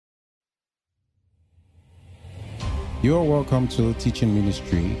You are welcome to the teaching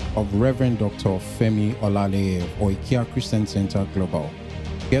ministry of Reverend Dr. Femi Olaleye of Oikea Christian Center Global.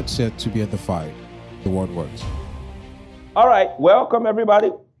 Get set to be edified. The word works. All right, welcome everybody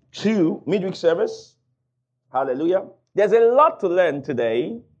to midweek service. Hallelujah. There's a lot to learn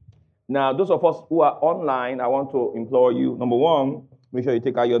today. Now, those of us who are online, I want to implore you, number one, make sure you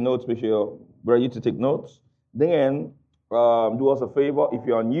take out your notes, make sure you're ready to take notes. Then, do us a favor, if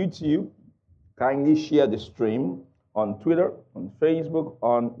you're on YouTube, kindly share the stream on Twitter, on Facebook,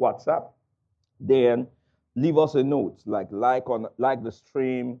 on WhatsApp. Then leave us a note, like the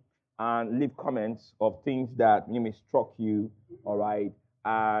stream, and leave comments of things that may struck you. All right,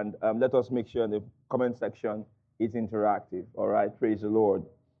 and let us make sure the comment section is interactive. All right, praise the Lord.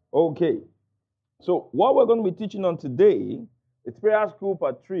 Okay, so what we're going to be teaching on today is Prayer School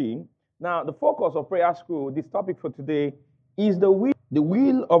Part 3. Now, the focus of Prayer School, this topic for today, is the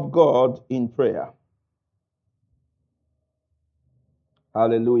will of God in prayer.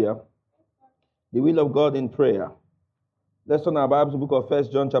 Hallelujah. The will of God in prayer. Let's turn our Bibles to the book of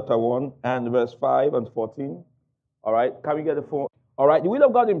 1 John chapter 1 and verse 5 and 14. All right, can we get the phone? All right, the will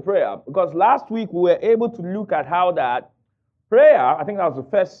of God in prayer. Because last week we were able to look at how that prayer, I think that was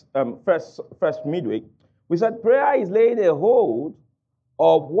the first midweek, we said prayer is laying a hold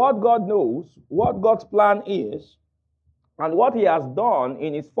of what God knows, what God's plan is, and what he has done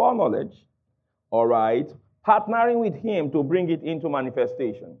in his foreknowledge, all right, partnering with him to bring it into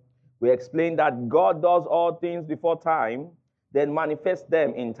manifestation. We explained that God does all things before time, then manifests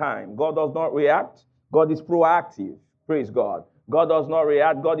them in time. God does not react. God is proactive. Praise God. God does not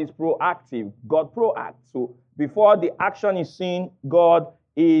react. God is proactive. God proacts. So before the action is seen, God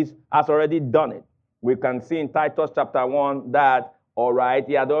has already done it. We can see in Titus chapter 1 that, all right,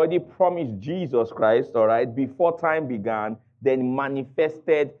 he had already promised Jesus Christ, all right, before time began, then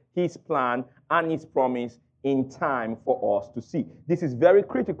manifested his plan and his promise in time for us to see. This is very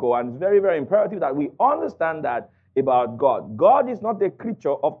critical, and it's very, very imperative that we understand that about God. God is not a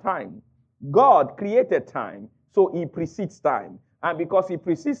creature of time. God created time, so he precedes time. And because he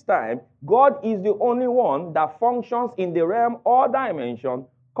precedes time, God is the only one that functions in the realm or dimension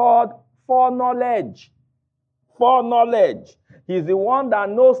called foreknowledge. Foreknowledge. He's the one that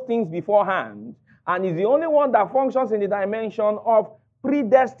knows things beforehand, and he's the only one that functions in the dimension of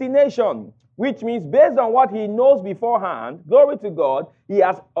predestination, which means based on what he knows beforehand, glory to God, he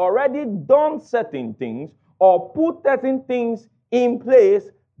has already done certain things or put certain things in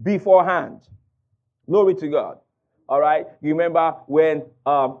place beforehand. Glory to God. All right. You remember when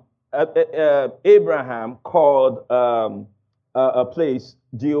Abraham called a place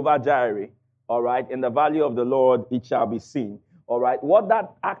Jehovah Jireh, all right, in the valley of the Lord it shall be seen. All right. What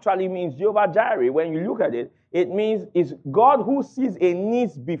that actually means, Jehovah Jireh, when you look at it, it means it's God who sees a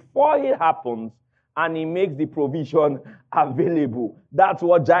need before it happens and he makes the provision available. That's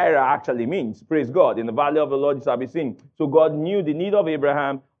what Jireh actually means. Praise God. In the valley of the Lord it shall be seen. So God knew the need of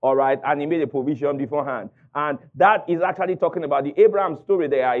Abraham, all right, and he made a provision beforehand. And that is actually talking about the Abraham story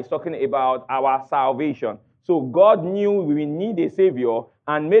there. He's talking about our salvation. So God knew we need a savior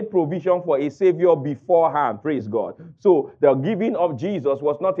and made provision for a savior beforehand. Praise God. So the giving of Jesus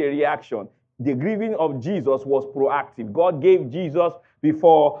was not a reaction. The giving of Jesus was proactive. God gave Jesus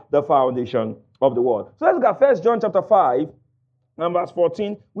before the foundation of the world. So let's look at 1 John chapter 5, and verse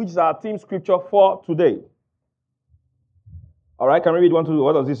 14, which is our theme scripture for today. All right, can we read 1 to 2?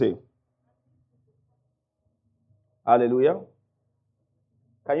 What does it say? Hallelujah.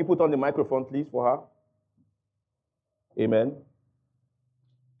 Can you put on the microphone, please, for her? Amen.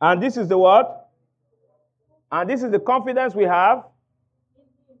 And this is the what? And this is the confidence we have.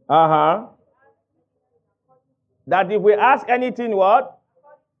 That if we ask anything, what?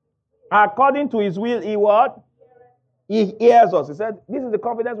 According to his will, he what? He hears us. He said, this is the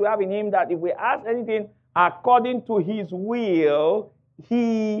confidence we have in him, that if we ask anything according to his will,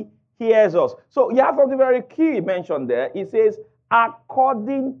 he hears us. So you have something very key mentioned there. It says,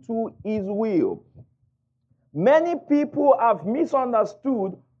 according to his will. Many people have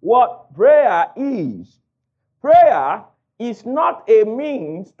misunderstood what prayer is. Prayer is not a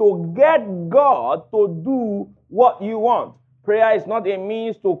means to get God to do what you want. Prayer is not a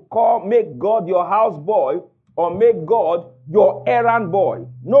means to make God your houseboy or make God your errand boy.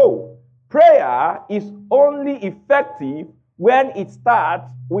 No. Prayer is only effective when it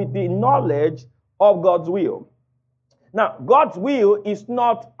starts with the knowledge of God's will. Now, God's will is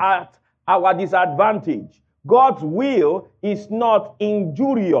not at our disadvantage. God's will is not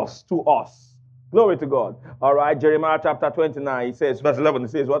injurious to us. Glory to God. All right, Jeremiah chapter 29, it says, verse 11, it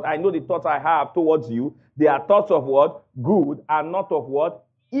says, what? I know the thoughts I have towards you. They are thoughts of what? Good, and not of what?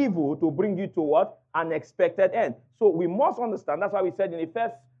 evil to bring you to what? An expected end. So we must understand, that's why we said in the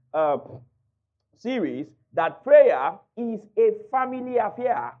first series, that prayer is a family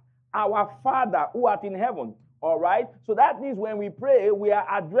affair. Our Father who art in heaven. All right? So that means when we pray, we are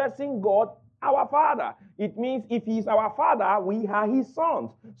addressing God, our Father. It means if He is our Father, we are His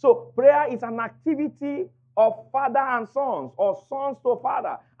sons. So prayer is an activity of father and sons, or sons to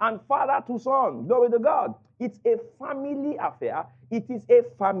father, and father to son. Glory to God. It's a family affair. It is a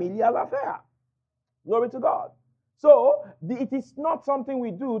familial affair. Glory to God. So it is not something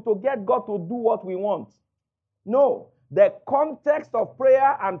we do to get God to do what we want. No. The context of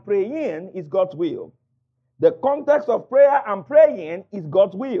prayer and praying is God's will. The context of prayer and praying is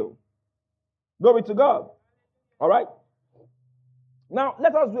God's will. Glory to God. All right? Now,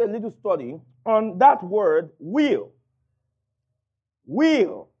 let us do a little study on that word, will.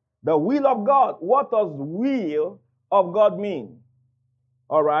 Will. The will of God. What does will of God mean?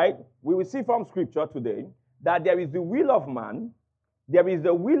 All right? We will see from Scripture today that there is the will of man, there is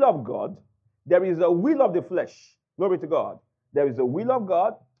the will of God, there is the will of the flesh. Glory to God. There is the will of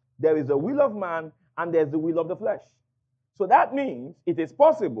God, there is the will of man, and there's the will of the flesh. So that means it is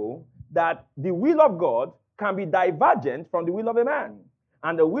possible that the will of God can be divergent from the will of a man.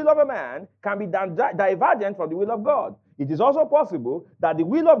 And the will of a man can be divergent from the will of God. It is also possible that the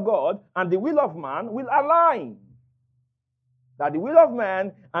will of God and the will of man will align. That the will of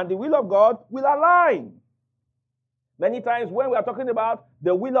man and the will of God will align. Many times when we are talking about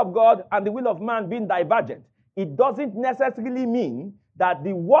the will of God and the will of man being divergent, it doesn't necessarily mean that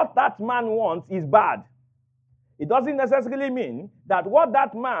what that man wants is bad. It doesn't necessarily mean that what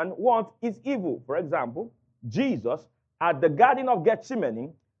that man wants is evil. For example, Jesus at the Garden of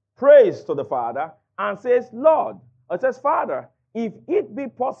Gethsemane prays to the Father and says, Lord, or says, Father, if it be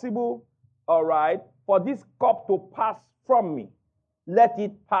possible, all right, for this cup to pass from me, let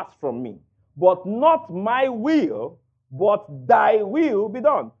it pass from me. But not my will, but thy will be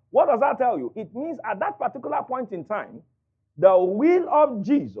done. What does that tell you? It means at that particular point in time, the will of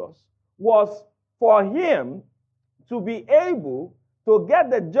Jesus was for him to be able to get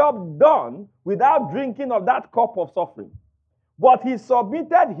the job done without drinking of that cup of suffering. But he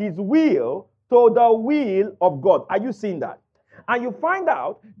submitted his will to the will of God. Are you seeing that? And you find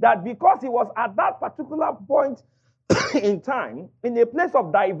out that because he was at that particular point in time, in a place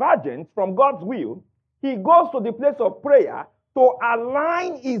of divergence from God's will, he goes to the place of prayer to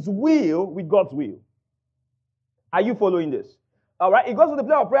align his will with God's will. Are you following this? All right. He goes to the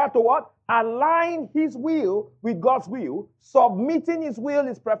place of prayer to what? Align his will with God's will, submitting his will,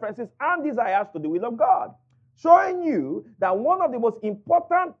 his preferences, and desires to the will of God. Showing you that one of the most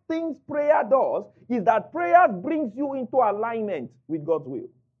important things prayer does is that prayer brings you into alignment with God's will.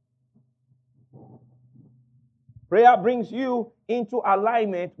 Prayer brings you into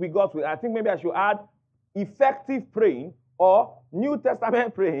alignment with God's will. I think maybe I should add effective praying, or New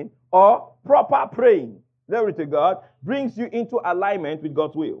Testament praying, or proper praying. Glory to God. Brings you into alignment with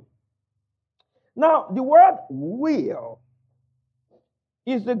God's will. Now, the word will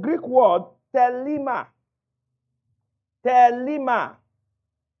is the Greek word telema. Telema.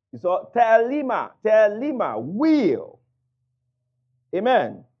 So, telema, will.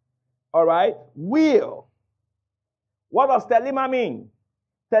 Amen. All right. Will. What does telema mean?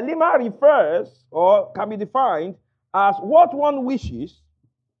 Telema refers, or can be defined as what one wishes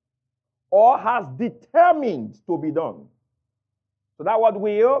or has determined to be done. So that word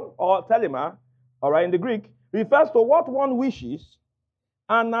will, or telema, all right, in the Greek, refers to what one wishes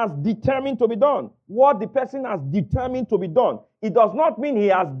and has determined to be done. What the person has determined to be done. It does not mean he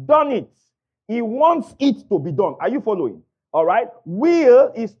has done it. He wants it to be done. Are you following? All right.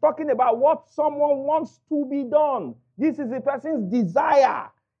 Will is talking about what someone wants to be done. This is the person's desire.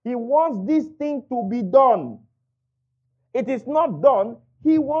 He wants this thing to be done. It is not done.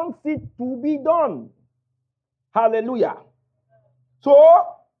 He wants it to be done. Hallelujah. So,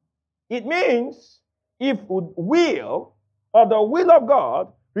 it means if will, or the will of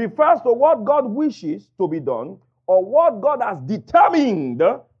God, refers to what God wishes to be done, or what God has determined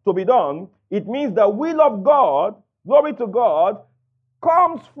to be done, it means the will of God, glory to God,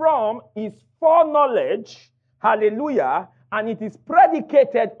 comes from his foreknowledge, hallelujah, and it is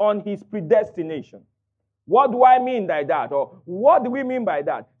predicated on his predestination. What do I mean by that? Or what do we mean by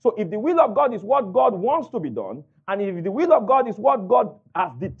that? So if the will of God is what God wants to be done, and if the will of God is what God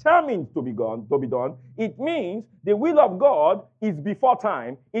has determined to be done, it means the will of God is before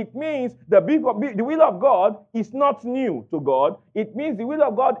time. It means the will of God is not new to God. It means the will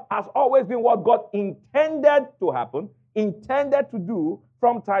of God has always been what God intended to happen, intended to do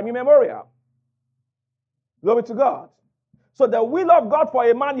from time immemorial. Glory to God. So the will of God for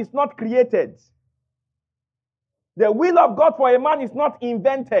a man is not created. The will of God for a man is not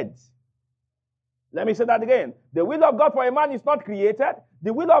invented. Let me say that again. The will of God for a man is not created.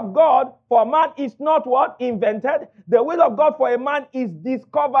 The will of God for a man is not what? Invented. The will of God for a man is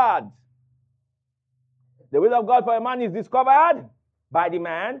discovered. The will of God for a man is discovered by the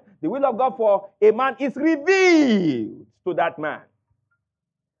man. The will of God for a man is revealed to that man.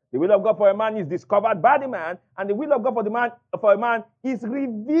 The will of God for a man is discovered by the man, and the will of God for a man is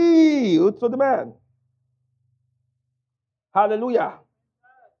revealed to the man. Hallelujah.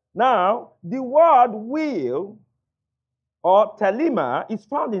 Now, the word will or telema is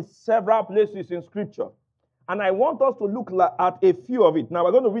found in several places in Scripture. And I want us to look at a few of it. Now,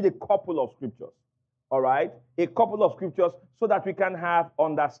 we're going to read a couple of scriptures. All right? A couple of scriptures so that we can have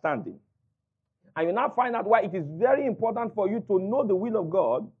understanding. And you now find out why it is very important for you to know the will of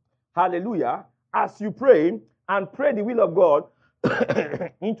God. Hallelujah. As you pray and pray the will of God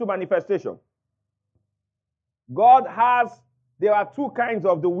into manifestation. There are two kinds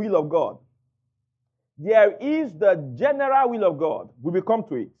of the will of God. There is the general will of God. We will come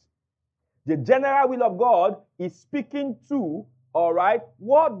to it. The general will of God is speaking to, all right,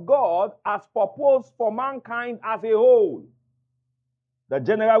 what God has proposed for mankind as a whole. The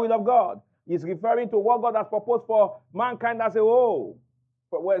general will of God is referring to what God has proposed for mankind as a whole.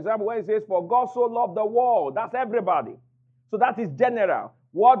 For example, when it says, for God so loved the world, that's everybody. So that is general.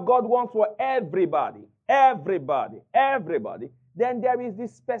 What God wants for everybody. Everybody. Then there is the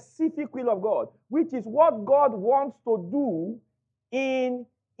specific will of God, which is what God wants to do in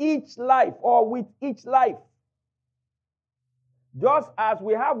each life or with each life. Just as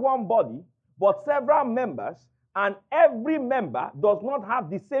we have one body, but several members, and every member does not have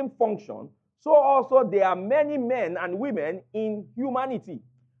the same function, so also there are many men and women in humanity.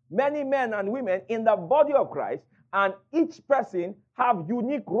 Many men and women in the body of Christ, and each person have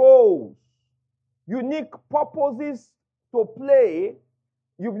unique roles, unique purposes to play,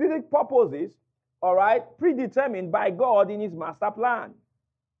 unique purposes, all right, predetermined by God in his master plan.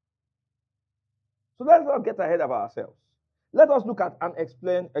 So let's not get ahead of ourselves. Let us look at and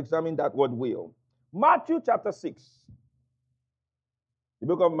examine that word will. Matthew chapter 6. The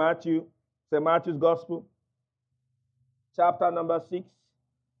book of Matthew, St. Matthew's Gospel, chapter number 6.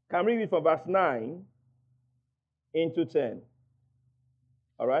 Can we read from verse 9 into 10?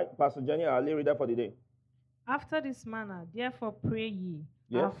 All right, Pastor Jenny, I'll read that for the day. After this manner, therefore pray ye,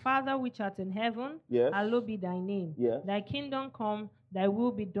 Yes. Our Father which art in heaven, Yes. hallowed be thy name. Yes. Thy kingdom come, thy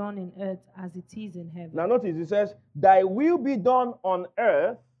will be done in earth as it is in heaven. Now notice it says, thy will be done on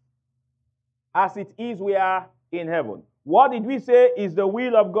earth as it is where in heaven. What did we say is the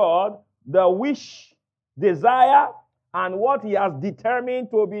will of God, the wish, desire, and what he has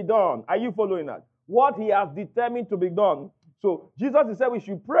determined to be done? Are you following that? What he has determined to be done. So Jesus said we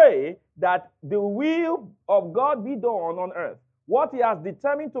should pray that the will of God be done on earth. What he has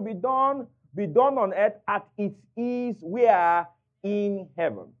determined to be done on earth as it is where in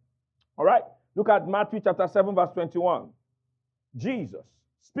heaven. All right? Look at Matthew chapter 7 verse 21. Jesus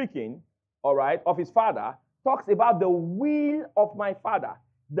speaking, all right, of his Father, talks about the will of my Father.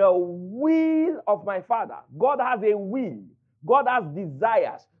 The will of my Father. God has a will. God has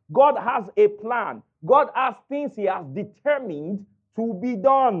desires. God has a plan. God has things he has determined to be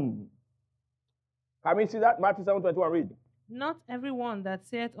done. Can we see that? Matthew 7:21, read. Not everyone that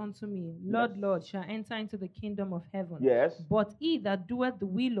saith unto me, Lord, Yes. Lord, shall enter into the kingdom of heaven. Yes. But he that doeth the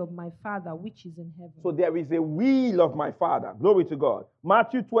will of my Father which is in heaven. So there is a will of my Father. Glory to God.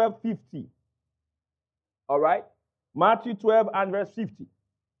 Matthew 12:50. All right? Matthew 12 and verse 50.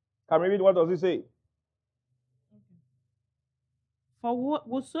 Can we read? What does it say? For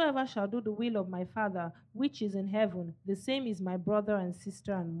whosoever shall do the will of my Father which is in heaven, the same is my brother and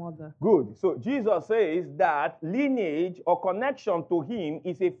sister and mother. Good. So Jesus says that lineage or connection to him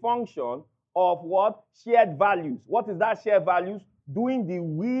is a function of what? Shared values. What is that shared values? Doing the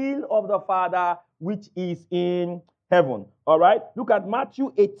will of the Father which is in heaven. All right? Look at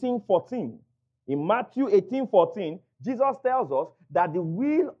Matthew 18:14. In Matthew 18:14, Jesus tells us that the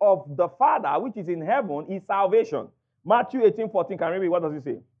will of the Father which is in heaven is salvation. Matthew 18:14, can you read? What does it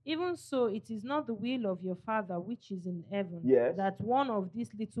say? Even so, it is not the will of your Father which is in heaven, Yes. that one of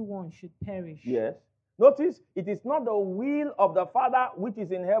these little ones should perish. Yes. Notice, it is not the will of the Father which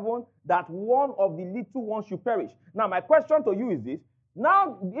is in heaven that one of the little ones should perish. Now, my question to you is this.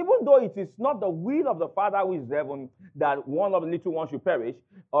 Now, even though it is not the will of the Father which is in heaven that one of the little ones should perish,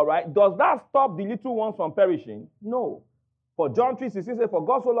 all right, does that stop the little ones from perishing? No. For John 3:16 says, for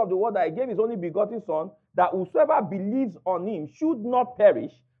God so loved the world that he gave his only begotten Son, that whosoever believes on him should not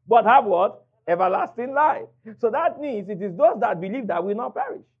perish, but have what? everlasting life. So that means it is those that believe that will not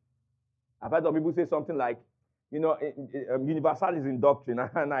perish. I've heard some people say something like, universalism doctrine,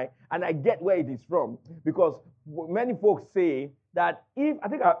 and I get where it is from, because many folks say that if, I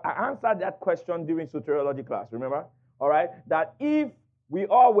think I answered that question during soteriology class, remember? All right, that if we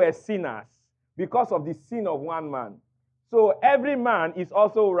all were sinners because of the sin of one man, so every man is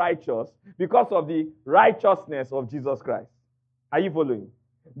also righteous because of the righteousness of Jesus Christ. Are you following?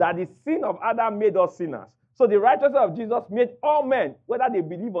 That the sin of Adam made us sinners. So the righteousness of Jesus made all men, whether they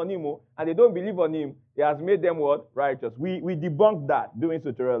believe on him and they don't believe on him, he has made them what? Righteous. We debunked that during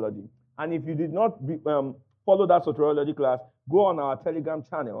soteriology. And if you did not follow that soteriology class, go on our Telegram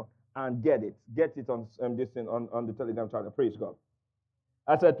channel and get it. Get it on this thing on the Telegram channel. Praise God.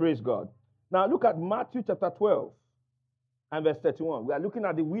 I said praise God. Now look at Matthew chapter 12 and verse 31. We are looking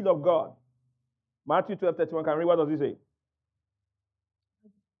at the will of God. Matthew 12:31. Can you read? What does it say?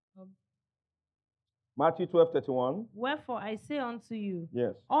 Matthew 12:31. Wherefore I say unto you,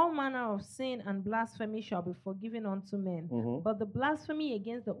 yes, all manner of sin and blasphemy shall be forgiven unto men, but the blasphemy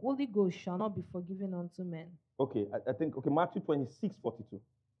against the Holy Ghost shall not be forgiven unto men. Okay, I think, Matthew 26:42.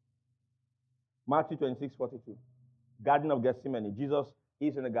 Matthew 26:42. Garden of Gethsemane. Jesus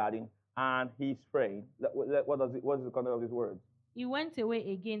is in the garden and he's praying. What is the content of this word? He went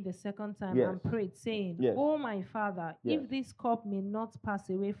away again the second time yes, and prayed, saying, yes, O my Father, yes, if this cup may not pass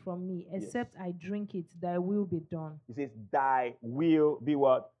away from me, except yes, I drink it, thy will be done. He says, thy will be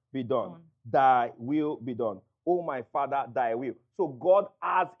what? Be done. Thy will be done. Oh my Father, thy will. So God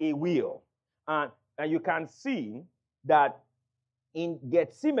has a will. And you can see that in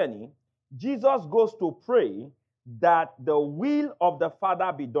Gethsemane, Jesus goes to pray that the will of the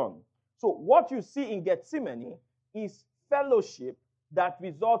Father be done. So what you see in Gethsemane is fellowship that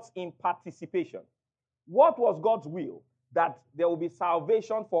results in participation. What was God's will? That there will be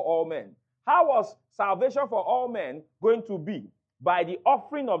salvation for all men. How was salvation for all men going to be? By the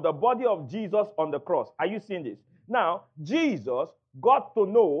offering of the body of Jesus on the cross. Are you seeing this? Now, Jesus got to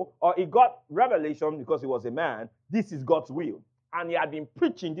know, or he got revelation because he was a man, this is God's will. And he had been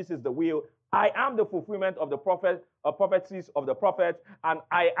preaching, this is the will. I am the fulfillment of the prophecies of the prophets, and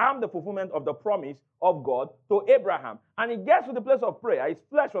I am the fulfillment of the promise of God to Abraham. And he gets to the place of prayer. His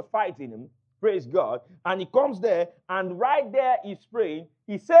flesh was fighting him, praise God. And he comes there, and right there he's praying.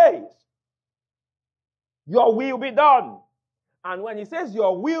 He says, your will be done. And when he says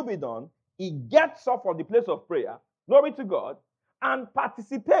your will be done, he gets up from the place of prayer, glory to God, and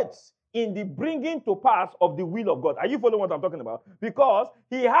participates in the bringing to pass of the will of God. Are you following what I'm talking about? Because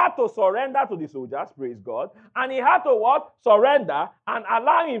he had to surrender to the soldiers, praise God, and he had to what? Surrender and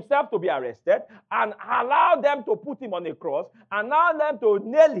allow himself to be arrested and allow them to put him on a cross and allow them to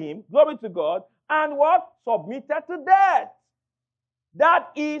nail him, glory to God, and what? Submitted to death. That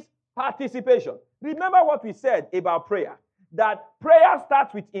is participation. Remember what we said about prayer, that prayer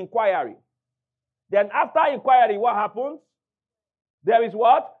starts with inquiry. Then after inquiry, what happens? There is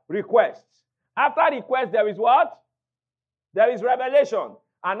what? Request. After request, there is what? There is revelation.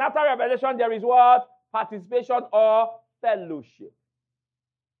 And after revelation, there is what? Participation or fellowship.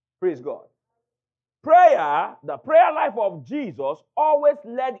 Praise God. Prayer, the prayer life of Jesus always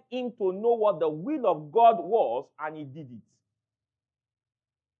led him to know what the will of God was, and he did it.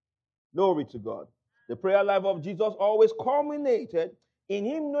 Glory to God. The prayer life of Jesus always culminated in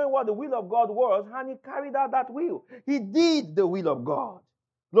him knowing what the will of God was, and he carried out that will. He did the will of God.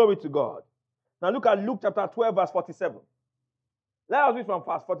 Glory to God. Now look at Luke chapter 12, verse 47. Let us read from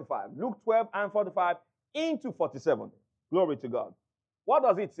verse 45. Luke 12 and 45 into 47. Glory to God. What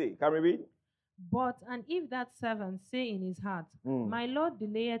does it say? Can we read? But, and if that servant say in his heart, my Lord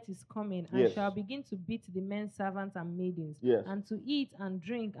delayeth his coming, and Yes, shall begin to beat the men servants and maidens, yes, and to eat and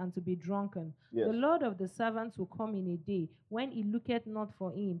drink and to be drunken, yes, the Lord of the servants will come in a day when he looketh not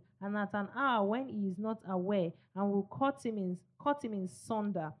for him, and at an hour when he is not aware, and will cut him in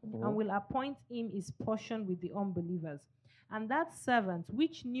sunder, and will appoint him his portion with the unbelievers. And that servant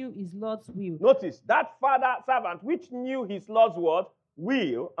which knew his Lord's will. Notice, that father servant which knew his Lord's what?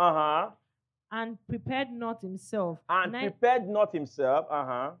 Will, and prepared not himself. Prepared not himself,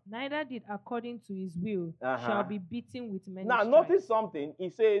 Neither did according to his will, shall be beaten with many Now, stripes. notice something. He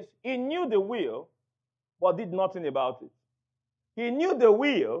says he knew the will, but did nothing about it. He knew the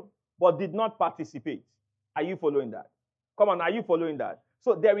will, but did not participate. Are you following that? Come on, are you following that?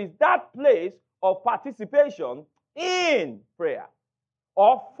 So there is that place of participation in prayer,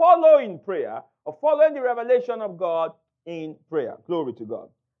 or following prayer, or following the revelation of God in prayer. Glory to God.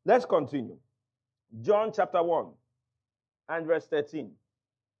 Let's continue. John chapter 1 and verse 13.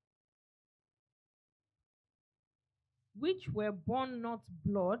 which were born not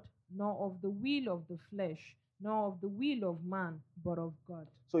blood, nor of the will of the flesh, nor of the will of man, but of God.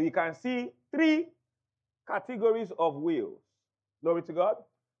 So you can see three categories of wills. Glory to God.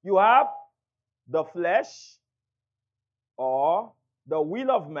 You have the flesh or the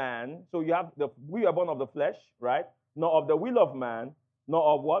will of man. So you have we are born of the flesh, right? Nor of the will of man, nor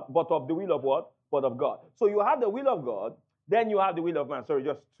of what? But of the will of what? But of God. So you have the will of God, then you have the will of man. Sorry,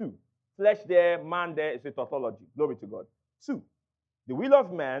 just two. Flesh there, man there is a tautology. Glory to God. Two. The will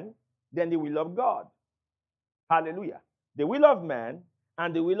of man, then the will of God. Hallelujah. The will of man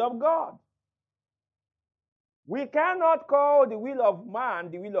and the will of God. We cannot call the will of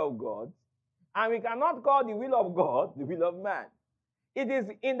man the will of God, and we cannot call the will of God the will of man. It is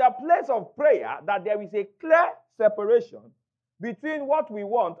in the place of prayer that there is a clear separation between what we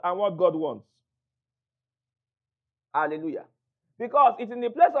want and what God wants. Hallelujah. Because it's in the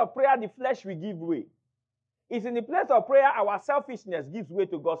place of prayer the flesh will give way. It's in the place of prayer our selfishness gives way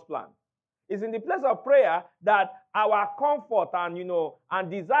to God's plan. It's in the place of prayer that our comfort and,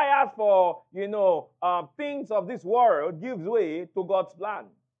 and desires for, things of this world gives way to God's plan.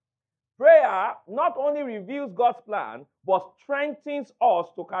 Prayer not only reveals God's plan, but strengthens us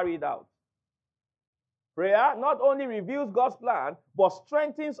to carry it out. Prayer not only reveals God's plan, but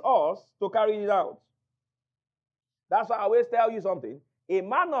strengthens us to carry it out. That's why I always tell you something. A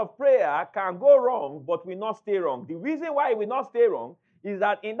man of prayer can go wrong, but will not stay wrong. The reason why he will not stay wrong is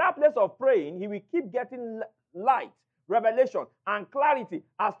that in that place of praying, he will keep getting light, revelation, and clarity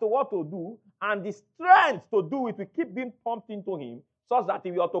as to what to do, and the strength to do it will keep being pumped into him such that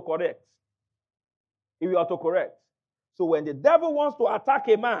he will autocorrect. He will autocorrect. So when the devil wants to attack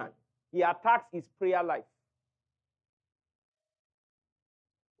a man, he attacks his prayer life.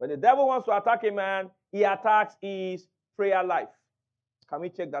 When the devil wants to attack a man, he attacks his prayer life. Can we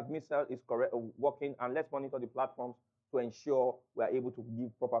check that missile is correct, working, and let's monitor the platforms to ensure we are able to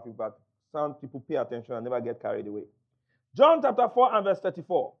give proper feedback. Some people pay attention and never get carried away. John chapter 4 and verse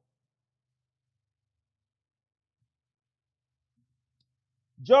 34.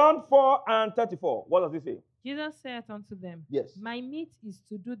 John 4 and 34. What does it say? Jesus said unto them, Yes. My meat is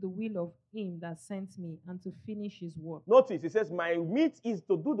to do the will of him that sent me and to finish his work. Notice, it says, my meat is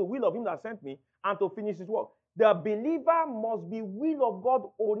to do the will of him that sent me and to finish his work. The believer must be will of God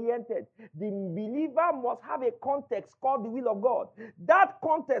oriented. The believer must have a context called the will of God. That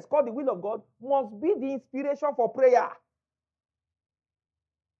context called the will of God must be the inspiration for prayer.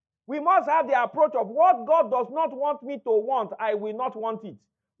 We must have the approach of what God does not want me to want, I will not want it.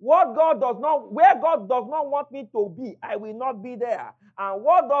 Where God does not want me to be, I will not be there. And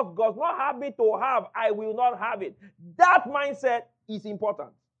what God does not have me to have, I will not have it. That mindset is important.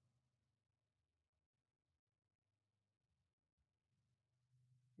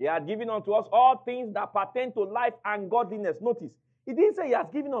 He has given unto us all things that pertain to life and godliness. Notice, he didn't say he has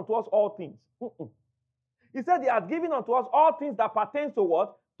given unto us all things. He said he has given unto us all things that pertain to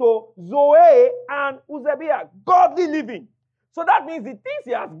what? To Zoe and Uzebia, godly living. So that means the things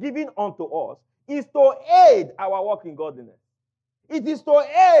he has given unto us is to aid our walk in godliness. It is to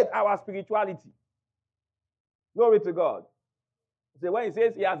aid our spirituality. Glory to God. So when he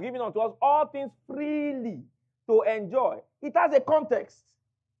says he has given unto us all things freely to enjoy, it has a context.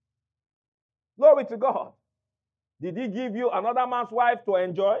 Glory to God. Did he give you another man's wife to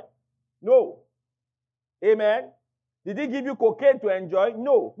enjoy? No. Amen. Did he give you cocaine to enjoy?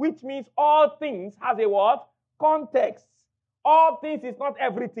 No. Which means all things has a what? Context. All things is not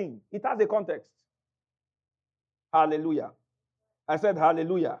everything. It has a context. Hallelujah. I said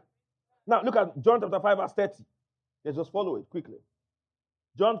hallelujah. Now look at John chapter 5 verse 30. Let's just follow it quickly.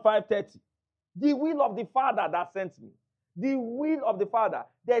 John 5:30. The will of the Father that sent me. The will of the Father.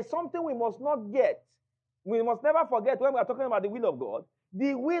 There's something we must not get. We must never forget when we are talking about the will of God.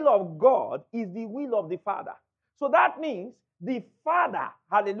 The will of God is the will of the Father. So that means the Father,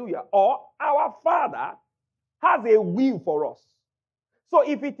 hallelujah, or our Father has a will for us. So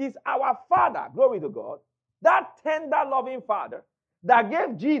if it is our Father, glory to God, that tender, loving Father that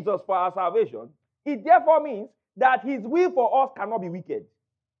gave Jesus for our salvation, it therefore means that his will for us cannot be wicked.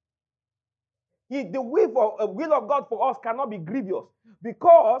 The will of God for us cannot be grievous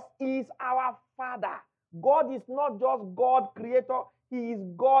because he is our Father. God is not just God creator, he is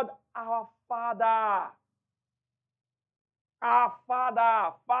God our Father. Our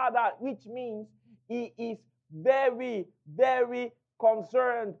Father, which means he is very, very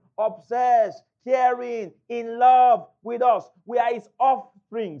concerned, obsessed, caring, in love with us. We are his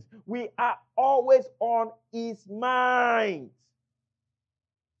offsprings. We are always on his mind.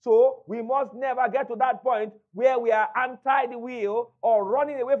 So we must never get to that point where we are anti the will or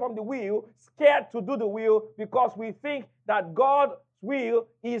running away from the will, scared to do the will because we think that God's will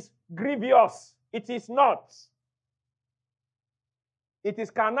is grievous. It is not. It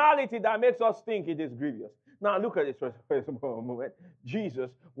is carnality that makes us think it is grievous. Now look at this for a moment. Jesus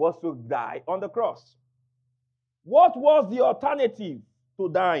was to die on the cross. What was the alternative to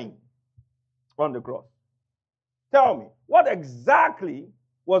dying on the cross? Tell me, what exactly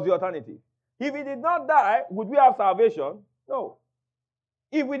was the alternative? If he did not die, would we have salvation? No.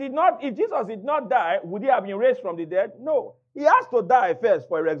 If Jesus did not die, would he have been raised from the dead? No. He has to die first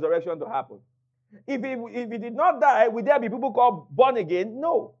for a resurrection to happen. If he did not die, would there be people called born again?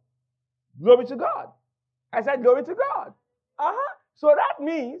 No. Glory to God. I said glory to God. So that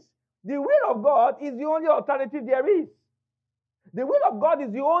means the will of God is the only alternative there is. The will of God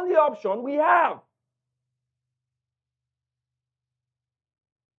is the only option we have.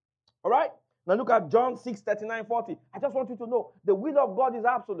 All right? Now look at John 6:39-40. I just want you to know the will of God is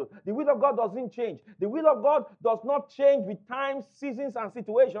absolute. The will of God doesn't change. The will of God does not change with times, seasons, and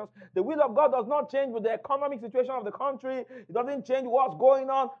situations. The will of God does not change with the economic situation of the country. It doesn't change what's going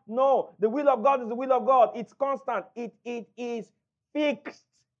on. No, the will of God is the will of God. It's constant. It is fixed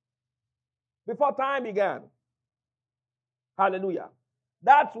before time began. Hallelujah.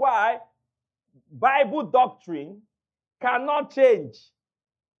 That's why Bible doctrine cannot change.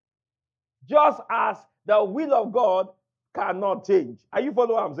 Just as the will of God cannot change. Are you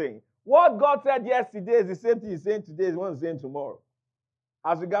following what I'm saying? What God said yesterday is the same thing He's saying today is what He's saying tomorrow.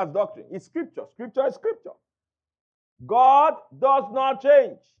 As regards doctrine, it's scripture. Scripture is scripture. God does not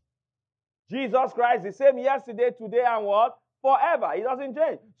change. Jesus Christ is the same yesterday, today, and what? Forever. He doesn't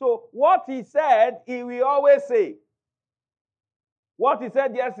change. So what He said, He will always say. What He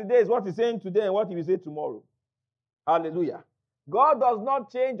said yesterday is what He's saying today and what He will say tomorrow. Hallelujah. God does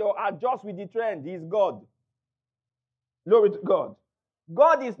not change or adjust with the trend. He's God. Glory to God.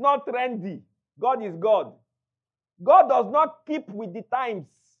 God is not trendy. God is God. God does not keep with the times.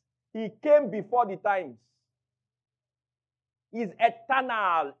 He came before the times. He's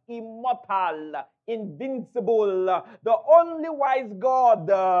eternal, immortal, invincible, the only wise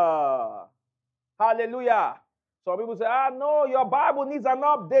God. Hallelujah. Some people say, no, your Bible needs an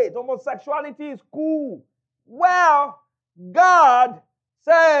update. Homosexuality is cool. Well, God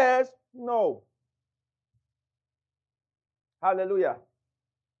says no. Hallelujah.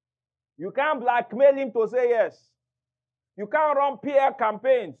 You can't blackmail him to say yes. You can't run PR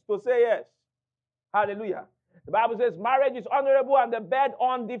campaigns to say yes. Hallelujah. The Bible says marriage is honorable and the bed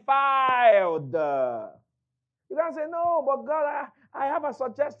undefiled. You can't say, no, but God, I have a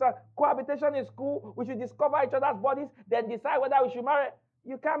suggestion. Cohabitation is cool. We should discover each other's bodies, then decide whether we should marry.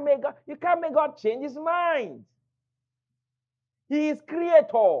 You can't make God change his mind. He is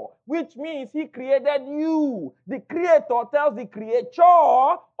creator, which means he created you. The creator tells the creature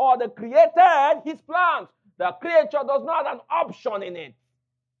or the created his plans. The creature does not have an option in it.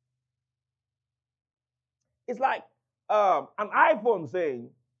 It's like an iPhone saying,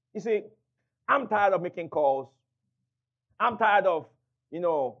 you see, I'm tired of making calls. I'm tired of,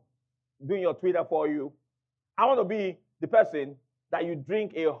 doing your Twitter for you. I want to be the person that you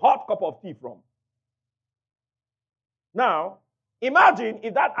drink a hot cup of tea from. Now, imagine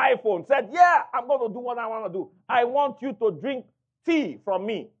if that iPhone said, yeah, I'm going to do what I want to do. I want you to drink tea from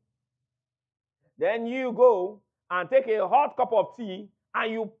me. Then you go and take a hot cup of tea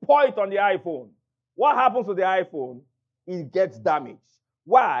and you pour it on the iPhone. What happens to the iPhone? It gets damaged.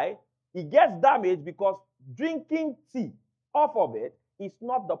 Why? It gets damaged because drinking tea off of it is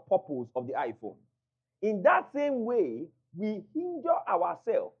not the purpose of the iPhone. In that same way, we hinder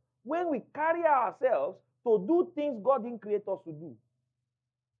ourselves when we carry ourselves to do things God didn't create us to do.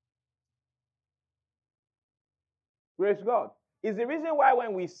 Praise God. It's the reason why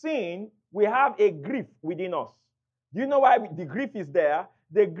when we sin, we have a grief within us. Do you know why the grief is there?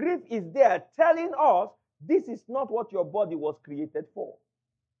 The grief is there telling us this is not what your body was created for.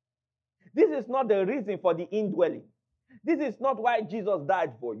 This is not the reason for the indwelling. This is not why Jesus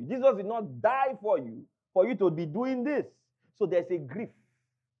died for you. Jesus did not die for you to be doing this. So there's a grief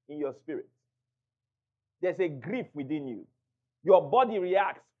in your spirit. There's a grief within you. Your body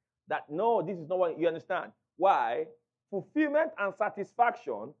reacts that, no, this is not what you understand. Why? Fulfillment and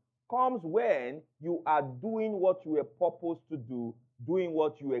satisfaction comes when you are doing what you were purposed to do, doing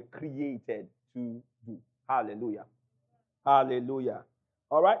what you were created to do. Hallelujah. Hallelujah.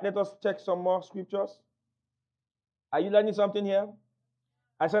 All right, let us check some more scriptures. Are you learning something here?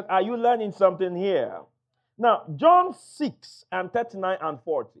 I said, are you learning something here? Now, John 6 and 39 and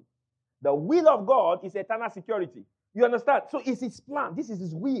 40. The will of God is eternal security. You understand? So it's his plan. This is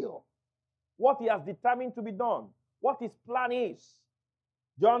his will. What he has determined to be done. What his plan is.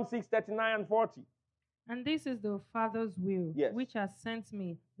 John 6:39 and 40. And this is the Father's will, Yes. which has sent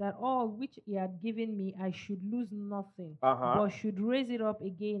me, that all which he had given me I should lose nothing, Uh-huh. but should raise it up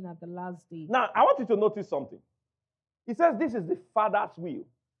again at the last day. Now, I want you to notice something. He says, this is the Father's will,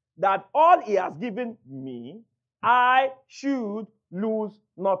 that all he has given me, I should lose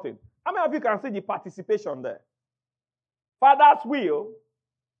nothing. How many of you can see the participation there? Father's will,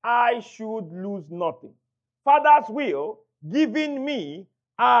 I should lose nothing. Father's will, giving me,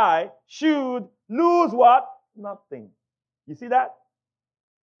 I should lose what? Nothing. You see that?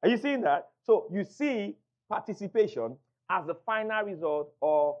 Are you seeing that? So you see participation as the final result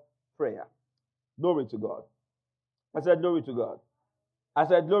of prayer. Glory to God. I said, glory to God. I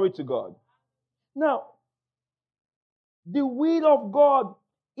said, glory to God. Now, the will of God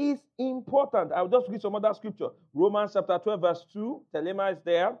is important. I'll just read some other scripture. Romans chapter 12, verse 2. Telema is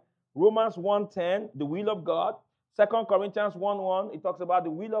there. Romans 1:10, the will of God. 2 Corinthians 1:1, it talks about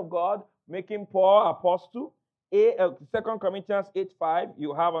the will of God, making Paul apostle. 2 Corinthians 8:5,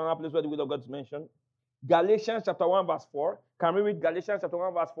 you have another place where the will of God is mentioned. Galatians chapter 1, verse 4. Can we read Galatians chapter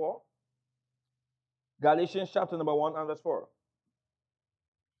 1, verse 4? Galatians chapter number 1 and verse 4.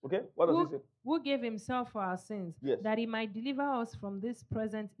 Okay, what does it say? Who gave himself for our sins, Yes. that he might deliver us from this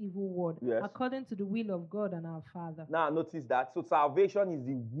present evil world, Yes. according to the will of God and our Father. Now notice that. So salvation is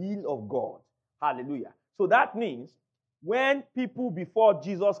the will of God. Hallelujah. So that means when people before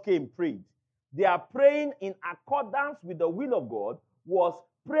Jesus came prayed, they are praying in accordance with the will of God, was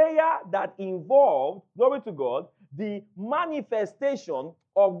prayer that involved, glory to God, the manifestation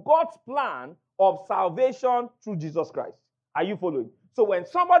of God's plan of salvation through Jesus Christ. Are you following? So when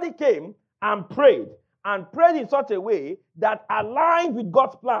somebody came and prayed in such a way that aligned with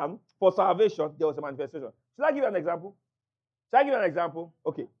God's plan for salvation, there was a manifestation. Should I give you an example?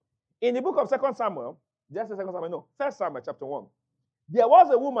 Okay. In the book of 2 Samuel, just 2 Samuel, no, 1 Samuel chapter 1, there was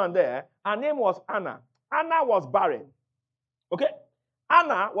a woman there, her name was Anna. Anna was barren. Okay?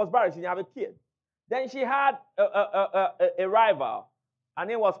 Anna was barren, she didn't have a kid. Then she had a rival. Her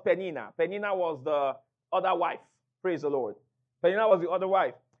name was Penina. Penina was the other wife. Praise the Lord. Penina was the other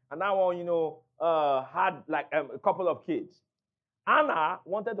wife. And that one, had like a couple of kids. Anna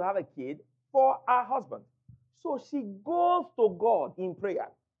wanted to have a kid for her husband. So she goes to God in prayer.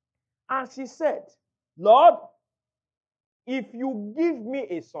 And she said, Lord, if you give me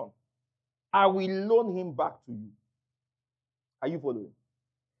a son, I will loan him back to you. Are you following?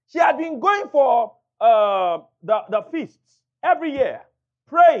 She had been going for the feasts every year,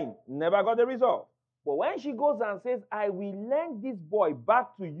 praying, never got the result. But when she goes and says, I will lend this boy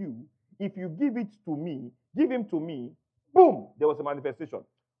back to you, if you give him to me, boom, there was a manifestation.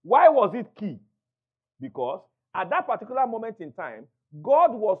 Why was it key? Because at that particular moment in time,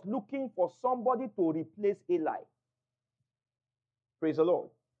 God was looking for somebody to replace Eli. Praise the Lord.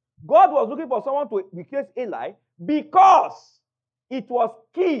 God was looking for someone to replace Eli because it was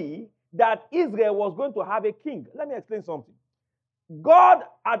key that Israel was going to have a king. Let me explain something. God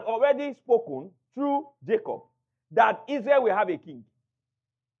had already spoken through Jacob that Israel will have a king.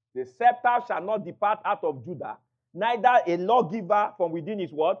 The scepter shall not depart out of Judah, neither a lawgiver from within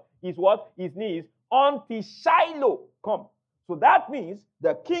his what? His knees, until Shiloh come. So that means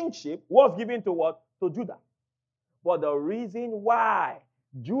the kingship was given to what? To Judah. But the reason why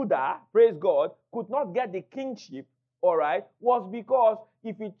Judah, praise God, could not get the kingship, all right, was because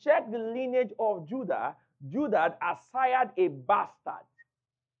if you check the lineage of Judah, Judah had sired a bastard.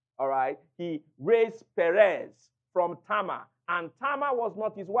 All right, he raised Perez from Tamar, and Tamar was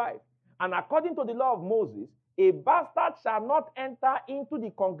not his wife. And according to the law of Moses, a bastard shall not enter into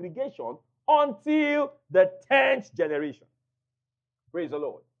the congregation until the 10th generation. Praise the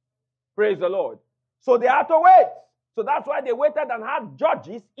Lord. Praise the Lord. So they had to wait. So that's why they waited and had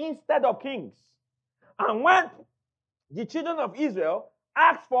judges instead of kings. And when the children of Israel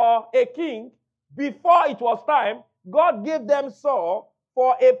asked for a king, before it was time, God gave them Saul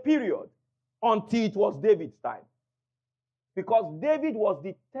for a period until it was David's time. Because David was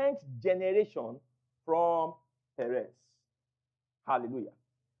the 10th generation from Perez. Hallelujah.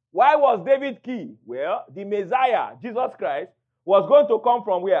 Why was David key? Well, the Messiah, Jesus Christ, was going to come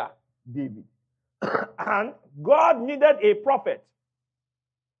from where? David. And God needed a prophet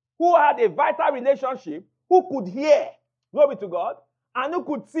who had a vital relationship, who could hear, glory to God, and who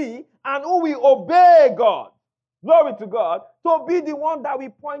could see, and who will obey God, glory to God, to be the one that will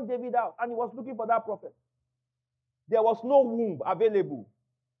point David out. And he was looking for that prophet. There was no womb available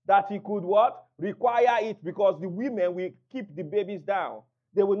that he could what? Require it, because the women will keep the babies down.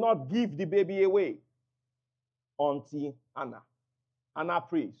 They will not give the baby away unto Hannah. Hannah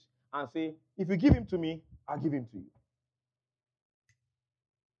prays and say, if you give him to me, I'll give him to you.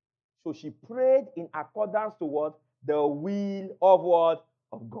 So she prayed in accordance to what? The will of what?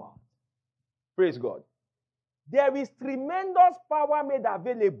 Of God. Praise God. There is tremendous power made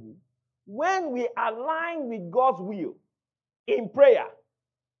available when we align with God's will in prayer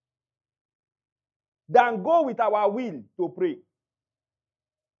than go with our will to pray.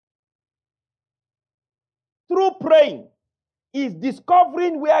 Through praying is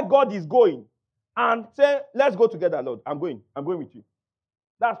discovering where God is going and say, let's go together, Lord. I'm going with you.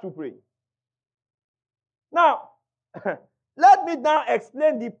 That's through praying. Now, let me now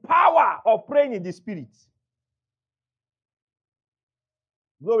explain the power of praying in the Spirit.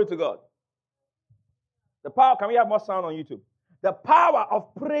 Glory to God. The power, can we have more sound on YouTube? The power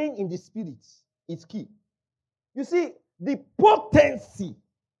of praying in the Spirit is key. You see, the potency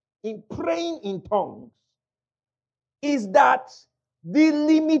in praying in tongues is that the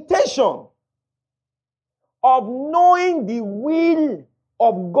limitation of knowing the will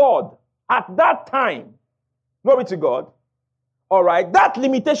of God at that time, glory to God, all right, that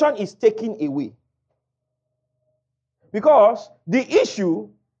limitation is taken away. Because the issue,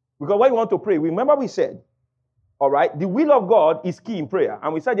 because when you want to pray, remember we said, all right, the will of God is key in prayer.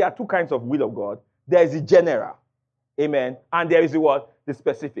 And we said there are two kinds of will of God. There is the general, amen, and there is the what? The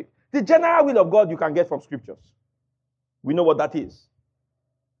specific. The general will of God you can get from scriptures. We know what that is.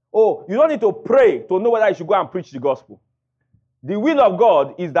 Oh, you don't need to pray to know whether you should go and preach the gospel. The will of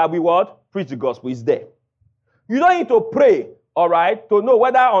God is that we what? Preach the gospel. It's there. You don't need to pray, all right, to know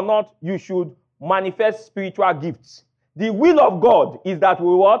whether or not you should manifest spiritual gifts. The will of God is that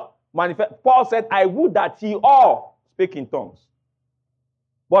we what? Manifest. Paul said, I would that ye all speak in tongues.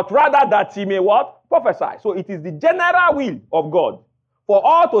 But rather that ye may what? Prophesy. So it is the general will of God for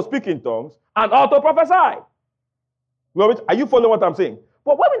all to speak in tongues and all to prophesy. Are you following what I'm saying?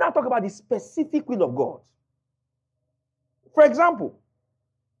 But when we now talk about the specific will of God, for example,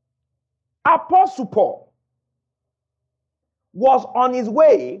 Apostle Paul was on his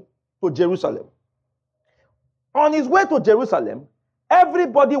way to Jerusalem. On his way to Jerusalem,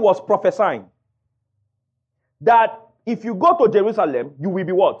 everybody was prophesying that if you go to Jerusalem, you will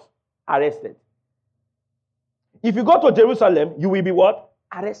be what? Arrested. If you go to Jerusalem, you will be what?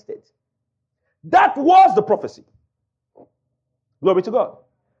 Arrested. That was the prophecy. Glory to God.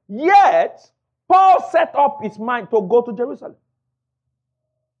 Yet, Paul set up his mind to go to Jerusalem.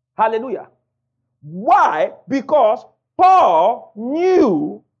 Hallelujah. Why? Because Paul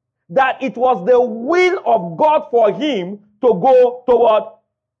knew that it was the will of God for him to go toward.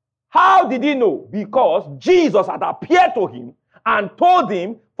 How did he know? Because Jesus had appeared to him and told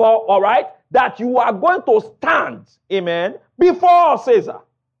him, that you are going to stand, amen, before Caesar.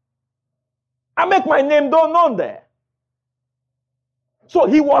 I make my name known there. So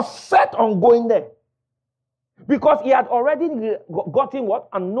he was set on going there. Because he had already gotten what?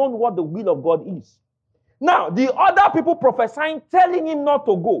 And known what the will of God is. Now, the other people prophesying, telling him not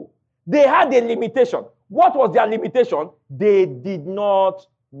to go, they had a limitation. What was their limitation? They did not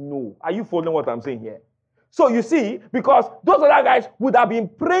know. Are you following what I'm saying here? So you see, because those other guys would have been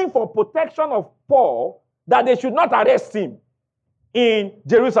praying for protection of Paul, that they should not arrest him in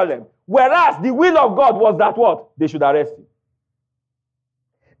Jerusalem. Whereas the will of God was that what? They should arrest him.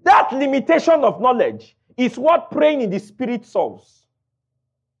 That limitation of knowledge is what praying in the Spirit solves.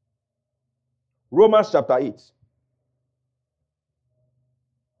 Romans chapter 8.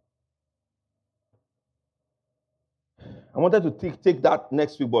 I wanted to take that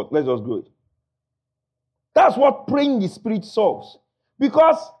next week, but let's just go it. That's what praying in the Spirit solves.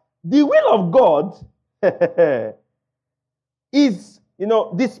 Because the will of God is,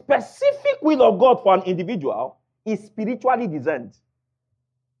 the specific will of God for an individual is spiritually discerned.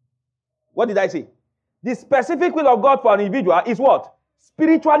 What did I say? The specific will of God for an individual is what?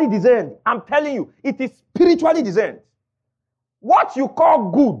 Spiritually discerned. I'm telling you, it is spiritually discerned. What you call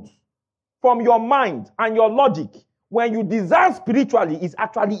good from your mind and your logic, when you discern spiritually, is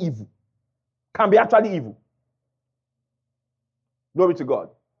actually evil. Can be actually evil. Glory to God.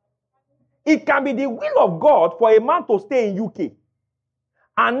 It can be the will of God for a man to stay in UK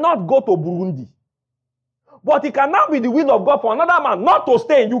and not go to Burundi. But it can now be the will of God for another man not to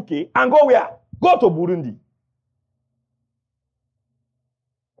stay in UK and go where? Go to Burundi.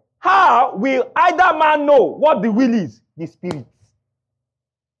 How will either man know what the will is? The Spirit.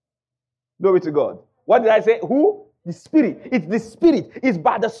 Glory to God. What did I say? Who? The Spirit. It's the Spirit. It's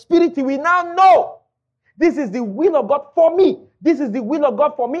by the Spirit we now know. This is the will of God for me. This is the will of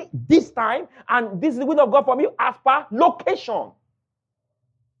God for me this time. And this is the will of God for me as per location.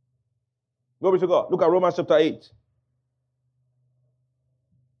 Glory to God. Look at Romans chapter 8.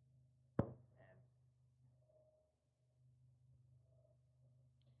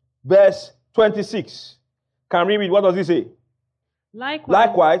 Verse 26. Can we read? What does he say?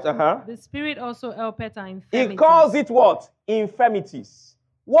 Likewise, the Spirit also helpeth our infirmities. He calls it what? Infirmities.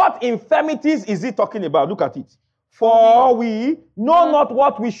 What infirmities is he talking about? Look at it. For we know not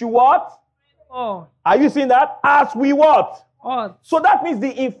what we should what? Oh. Are you seeing that? As we what? Oh. So that means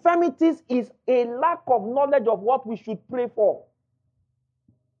the infirmities is a lack of knowledge of what we should pray for.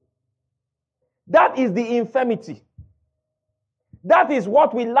 That is the infirmity. That is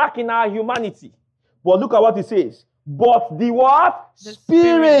what we lack in our humanity. But look at what it says. But the what? The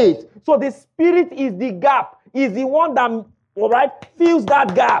Spirit. So the Spirit is the gap. Is the one that, all right, fills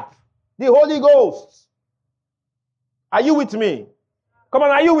that gap. The Holy Ghost. Are you with me? Come on,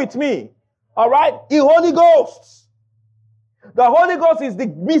 are you with me? All right? The Holy Ghost. The Holy Ghost is the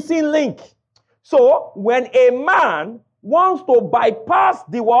missing link. So when a man wants to bypass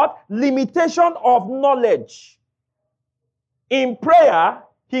the what? Limitation of knowledge. In prayer,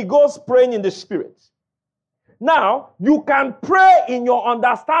 he goes praying in the Spirit. Now, you can pray in your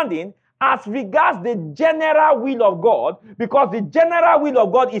understanding as regards the general will of God, because the general will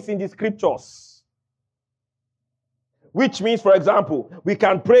of God is in the scriptures. Which means, for example, we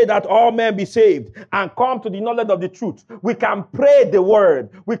can pray that all men be saved and come to the knowledge of the truth. We can pray the word.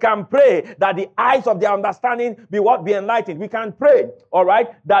 We can pray that the eyes of their understanding be what? Be enlightened. We can pray, all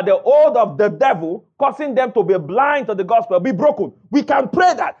right, that the hold of the devil causing them to be blind to the gospel be broken. We can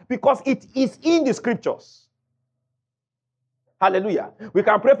pray that because it is in the scriptures. Hallelujah. We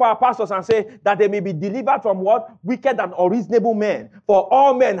can pray for our pastors and say that they may be delivered from what? Wicked and unreasonable men. For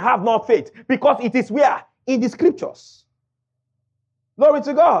all men have not faith. Because it is where? In the scriptures. Glory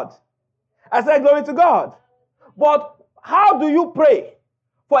to God. I said glory to God. But how do you pray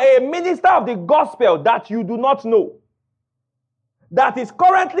for a minister of the gospel that you do not know, that is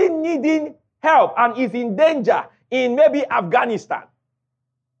currently needing help and is in danger in maybe Afghanistan?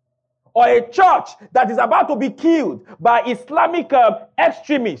 Or a church that is about to be killed by Islamic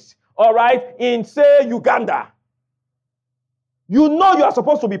extremists, all right, in, say, Uganda. You know you are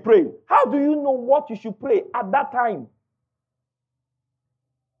supposed to be praying. How do you know what you should pray at that time?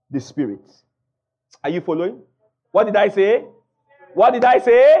 The Spirit. Are you following? What did I say? What did I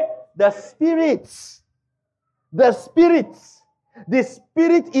say? The Spirit. The Spirit. The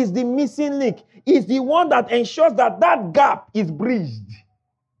Spirit is the missing link. Is the one that ensures that that gap is bridged.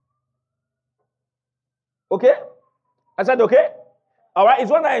 Okay? I said okay? All right? It's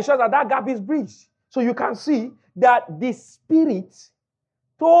one that ensures that that gap is bridged. So you can see that the Spirit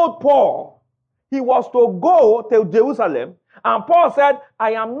told Paul he was to go to Jerusalem, and Paul said,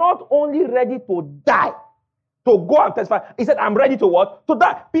 I am not only ready to die, to go and testify. He said, I'm ready to what? To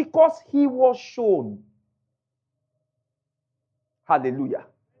die. Because he was shown. Hallelujah.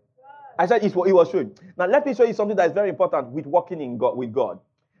 I said he was shown. Now let me show you something that is very important with walking in God, with God.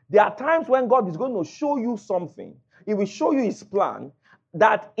 There are times when God is going to show you something. He will show you his plan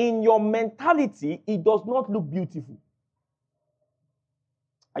that in your mentality, it does not look beautiful.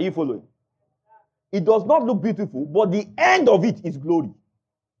 Are you following? It does not look beautiful, but the end of it is glory.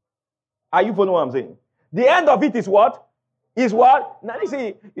 Are you following what I'm saying? The end of it is what? Is what? Now, you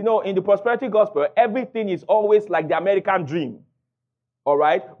see, you know, in the prosperity gospel, everything is always like the American dream. All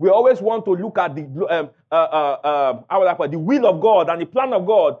right? We always want to look at the will of God and the plan of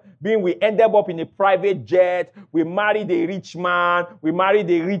God, being we ended up in a private jet, we married a rich man, we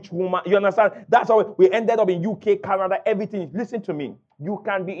married a rich woman. You understand? That's how we ended up in UK, Canada, everything. Listen to me. You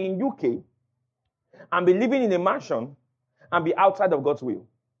can be in UK and be living in a mansion and be outside of God's will.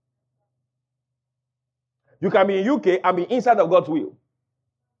 You can be in UK and be inside of God's will.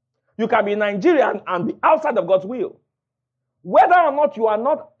 You can be Nigerian and be outside of God's will. Whether or not you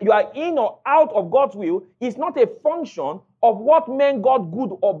are in or out of God's will is not a function of what made God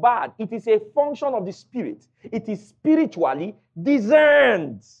good or bad. It is a function of the Spirit. It is spiritually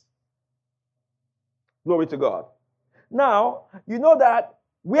discerned. Glory to God. Now, you know that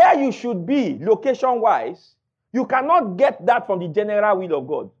where you should be location-wise, you cannot get that from the general will of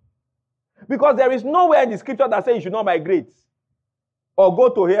God. Because there is nowhere in the scripture that says you should not migrate or go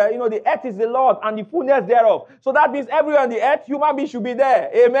to here. You know, the earth is the Lord and the fullness thereof. So that means everywhere on the earth, human beings should be there.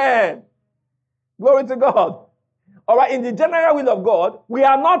 Amen. Glory to God. All right, in the general will of God, we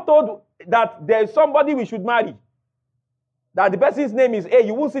are not told that there is somebody we should marry. That the person's name is A.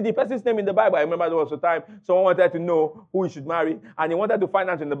 You won't see the person's name in the Bible. I remember there was a time someone wanted to know who he should marry, and he wanted to find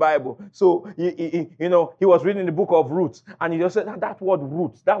out in the Bible. So he was reading the book of Ruth, and he just said, that word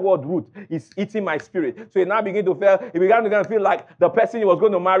Ruth is eating my spirit. So he now began to feel like the person he was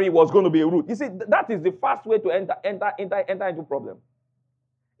going to marry was going to be a Ruth. You see, that is the fast way to enter into problem.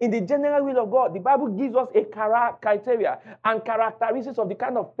 In the general will of God, the Bible gives us a criteria and characteristics of the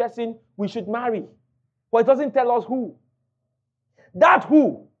kind of person we should marry, but it doesn't tell us who. That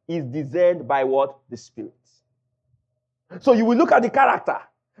who is discerned by what? The Spirit. So you will look at the character,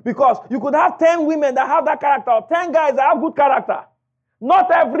 because you could have 10 women that have that character, or 10 guys that have good character. Not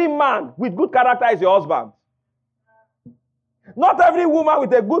every man with good character is your husband. Not every woman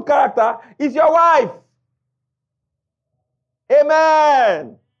with a good character is your wife.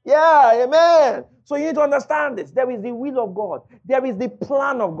 Amen. Yeah, amen. So you need to understand this. There is the will of God. There is the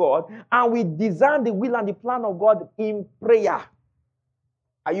plan of God. And we design the will and the plan of God in prayer.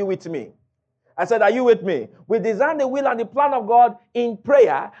 Are you with me? I said, are you with me? We design the will and the plan of God in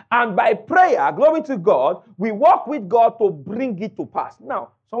prayer. And by prayer, glory to God, we walk with God to bring it to pass.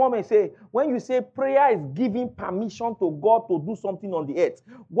 Now, someone may say, when you say prayer is giving permission to God to do something on the earth,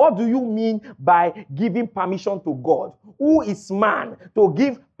 what do you mean by giving permission to God? Who is man to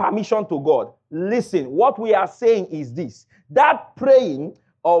give permission to God? Listen, what we are saying is this. That praying,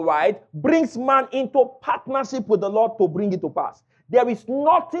 all right, brings man into partnership with the Lord to bring it to pass. There is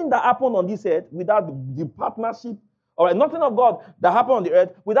nothing that happened on this earth without the partnership, all right, nothing of God that happened on the earth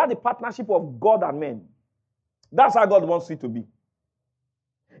without the partnership of God and men. That's how God wants it to be.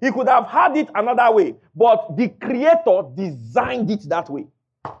 He could have had it another way, but the Creator designed it that way.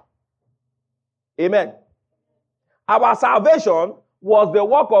 Amen. Our salvation was the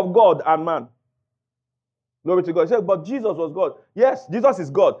work of God and man. Glory to God. He said, but Jesus was God. Yes, Jesus is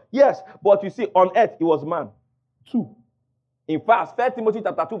God. Yes, but you see, on earth, he was man. 2. In fact, 1 Timothy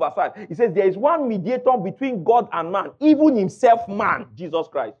chapter 2, verse 5, it says, there is one mediator between God and man, even himself man, Jesus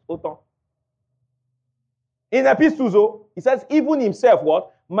Christ. Oton. In epistles, it says, even himself,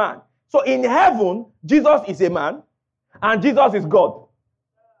 what? Man. So in heaven, Jesus is a man, and Jesus is God.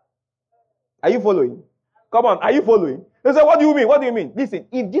 Are you following? Come on, are you following? They say, what do you mean? What do you mean? Listen,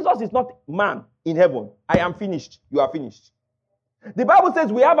 if Jesus is not man in heaven, I am finished. You are finished. The Bible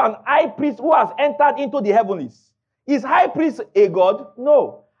says we have an high priest who has entered into the heavenlies. Is high priest a God?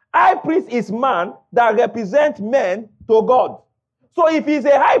 No. High priest is man that represents men to God. So if he's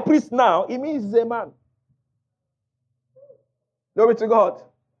a high priest now, it means he's a man. Glory to God.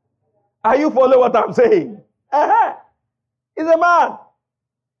 Are you following what I'm saying? He's a man.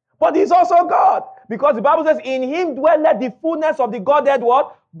 But he's also God. Because the Bible says, in him dwelleth the fullness of the Godhead,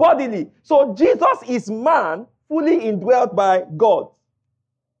 what? Bodily. So Jesus is man, fully indwelt by God.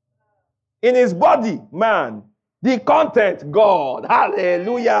 In his body, man. The content, God.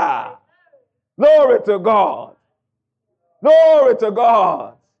 Hallelujah. Glory to God. Glory to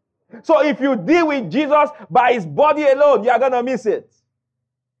God. So if you deal with Jesus by his body alone, you are going to miss it.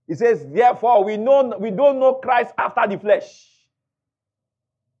 He says, therefore, we don't know Christ after the flesh.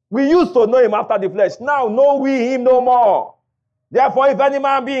 We used to know him after the flesh. Now know we him no more. Therefore, if any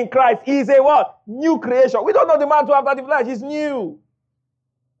man be in Christ, he is a what? New creation. We don't know the man too after the flesh. He's new.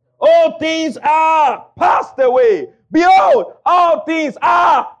 All things are passed away. Behold, all things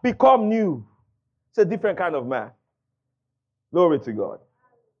are become new. It's a different kind of man. Glory to God.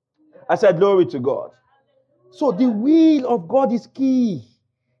 I said, glory to God. So the will of God is key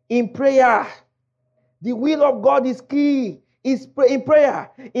in prayer. The will of God is key in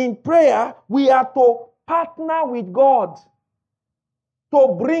prayer. In prayer, we are to partner with God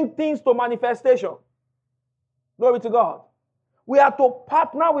to bring things to manifestation. Glory to God. We are to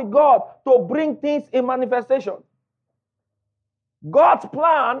partner with God to bring things in manifestation. God's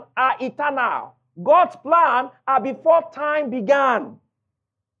plans are eternal. God's plans are before time began.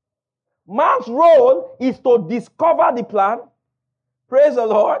 Man's role is to discover the plan. Praise the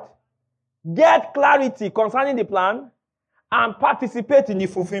Lord. Get clarity concerning the plan and participate in the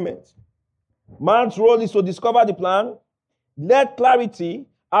fulfillment. Man's role is to discover the plan, get clarity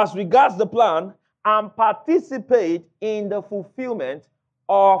as regards the plan, and participate in the fulfillment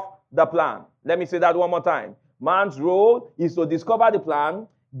of the plan. Let me say that one more time. Man's role is to discover the plan,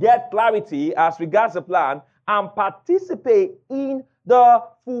 get clarity as regards the plan, and participate in the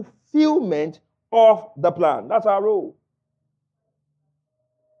fulfillment of the plan. That's our role.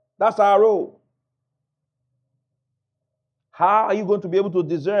 That's our role. How are you going to be able to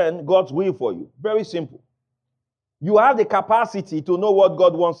discern God's will for you? Very simple. You have the capacity to know what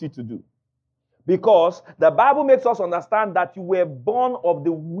God wants you to do. Because the Bible makes us understand that you were born of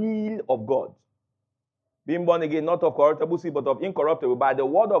the will of God. Being born again, not of corruptible seed, but of incorruptible, by the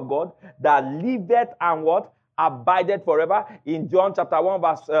word of God that liveth and what? Abideth forever. In John chapter 1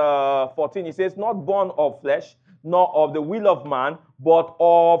 verse 14, it says, not born of flesh, nor of the will of man, but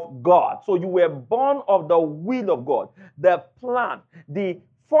of God. So you were born of the will of God. The plan, the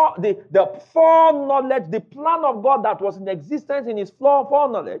foreknowledge, the plan of God that was in existence in his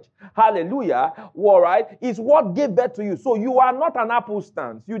foreknowledge, hallelujah, all right, is what gave birth to you. So you are not an apple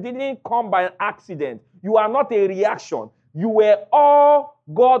stance. You didn't come by an accident. You are not a reaction. You were all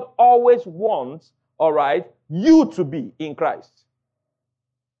God always wants, all right, you to be in Christ.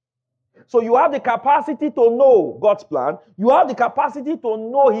 So you have the capacity to know God's plan. You have the capacity to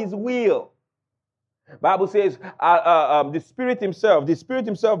know his will. Bible says the Spirit himself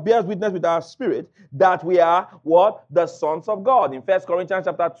bears witness with our spirit that we are what? The sons of God. In 1 Corinthians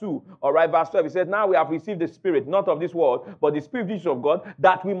chapter 2, all right, verse 12, it says, now we have received the Spirit, not of this world, but the Spirit which is of God,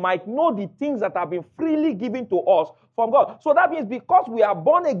 that we might know the things that have been freely given to us from God. So that means because we are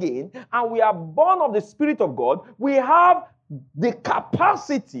born again and we are born of the Spirit of God, we have the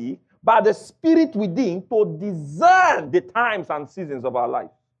capacity by the Spirit within to discern the times and seasons of our life.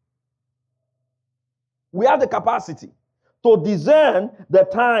 We have the capacity to discern the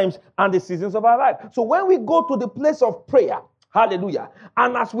times and the seasons of our life. So when we go to the place of prayer, hallelujah,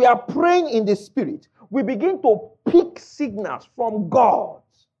 and as we are praying in the Spirit, we begin to pick signals from God.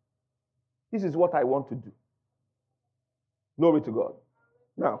 This is what I want to do. Glory to God.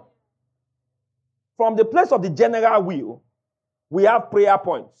 Now, from the place of the general will, we have prayer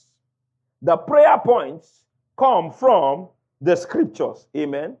points. The prayer points come from the scriptures.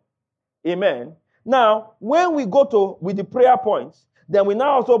 Amen. Amen. Now, when we go with the prayer points, then we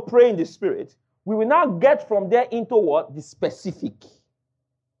now also pray in the Spirit. We will now get from there into what? The specific.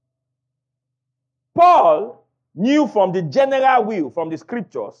 Paul knew from the general will, from the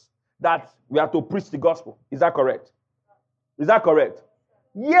scriptures, that we are to preach the gospel. Is that correct? Is that correct?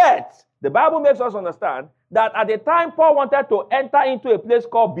 Yet, the Bible makes us understand that at the time Paul wanted to enter into a place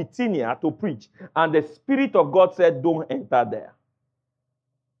called Bithynia to preach, and the Spirit of God said, don't enter there.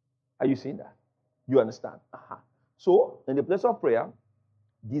 Are you seeing that? You understand? So, in the place of prayer,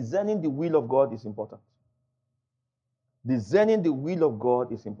 discerning the will of God is important. Discerning the will of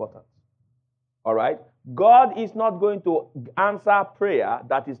God is important. All right? God is not going to answer prayer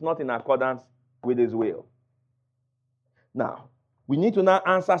that is not in accordance with his will. Now, we need to now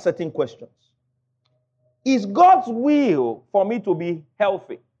answer certain questions. Is God's will for me to be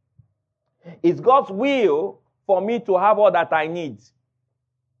healthy? Is God's will for me to have all that I need?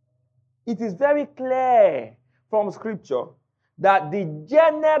 It is very clear from Scripture that the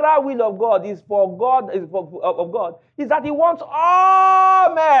general will of God is that he wants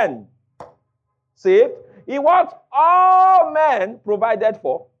all men saved. He wants all men provided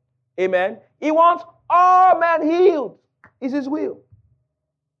for. Amen. He wants all men healed. It's his will.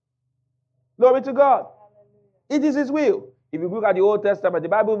 Glory to God. It is his will. If you look at the Old Testament, the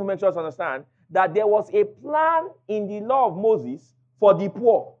Bible makes us understand that there was a plan in the law of Moses for the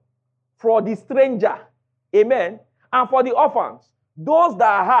poor, for the stranger, amen, and for the orphans. Those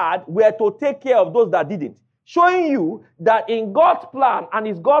that had were to take care of those that didn't. Showing you that in God's plan and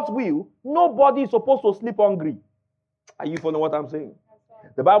in God's will, nobody is supposed to sleep hungry. Are you following what I'm saying?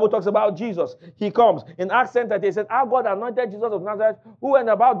 The Bible talks about Jesus. He comes. In Acts 10:30, he said, our God anointed Jesus of Nazareth, who went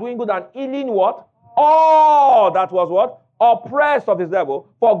about doing good and healing what? All that was what? Oppressed of his devil,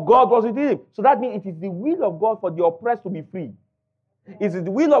 for God was with him. So that means it is the will of God for the oppressed to be free. It is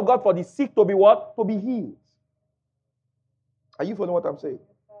the will of God for the sick to be what? To be healed. Are you following what I'm saying?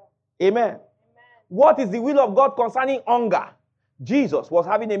 Amen. Amen. What is the will of God concerning hunger? Jesus was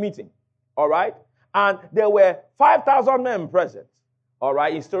having a meeting. All right? And there were 5,000 men present. All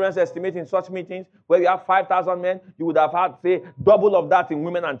right? Historians estimate in such meetings where you have 5,000 men, you would have had, say, double of that in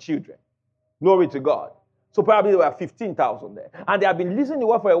women and children. Glory to God. So probably there were 15,000 there. And they have been listening to the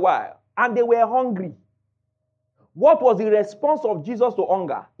word for a while. And they were hungry. What was the response of Jesus to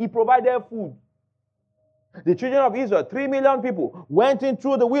hunger? He provided food. The children of Israel, 3 million people, went in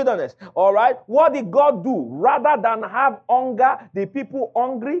through the wilderness. All right? What did God do? Rather than have hunger, the people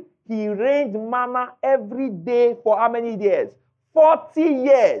hungry, he rained manna every day for how many years? 40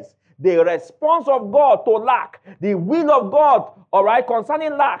 years. The response of God to lack, the will of God, all right,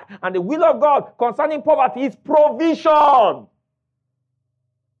 concerning lack, and the will of God concerning poverty is provision.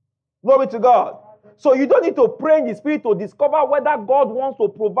 Glory to God. So you don't need to pray in the Spirit to discover whether God wants to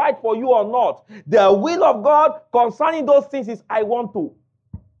provide for you or not. The will of God concerning those things is, I want to.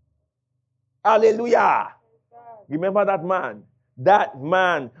 Hallelujah. Remember that man,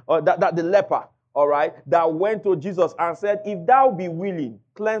 or that the leper, all right, that went to Jesus and said, if thou be willing,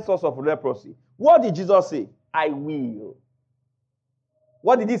 cleanse us of leprosy. What did Jesus say? I will.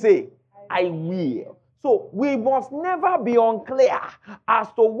 What did he say? I will. So we must never be unclear as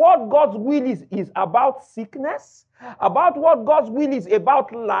to what God's will is about sickness, about what God's will is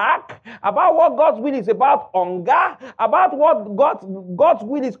about lack, about what God's will is about hunger, about what God's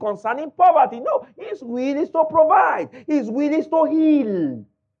will is concerning poverty. No, His will is to provide. His will is to heal.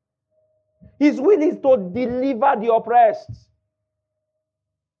 His will is to deliver the oppressed.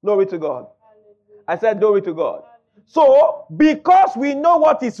 Glory to God. I said glory to God. So, because we know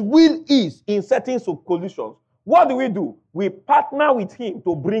what His will is in certain solutions, what do? We partner with Him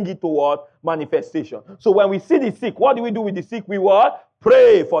to bring it toward manifestation. So when we see the sick, what do we do with the sick? We what?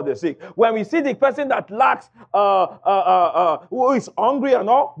 Pray for the sick. When we see the person that lacks, who is hungry and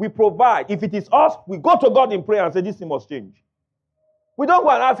all, we provide. If it is us, we go to God in prayer and say, this thing must change. We don't go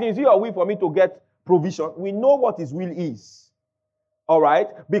and ask Him, is it your will for me to get provision? We know what His will is. All right?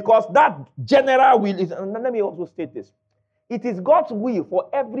 Because that general will is, and let me also state this. It is God's will for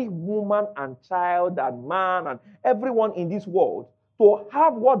every woman and child and man and everyone in this world to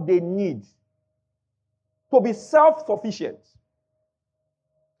have what they need, to be self-sufficient.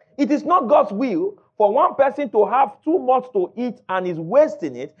 It is not God's will for one person to have too much to eat and is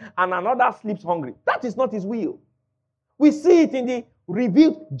wasting it and another sleeps hungry. That is not His will. We see it in the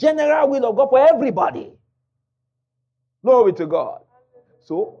revealed general will of God for everybody. Glory to God.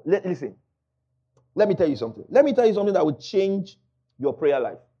 So, listen. Let me tell you something. Let me tell you something that will change your prayer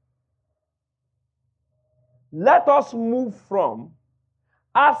life. Let us move from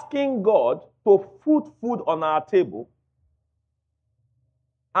asking God to put food on our table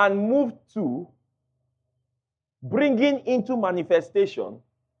and move to bringing into manifestation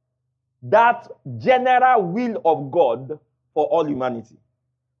that general will of God for all humanity.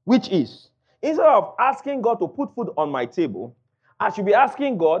 Which is, instead of asking God to put food on my table, I should be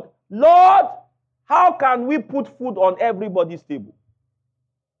asking God, Lord, how can we put food on everybody's table?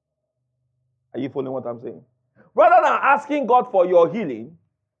 Are you following what I'm saying? Rather than asking God for your healing,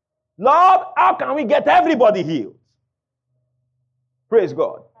 Lord, how can we get everybody healed? Praise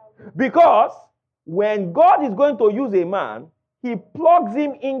God. Because when God is going to use a man, He plugs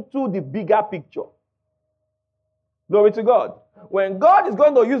him into the bigger picture. Glory to God. When God is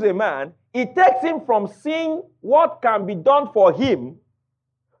going to use a man, He takes him from seeing what can be done for him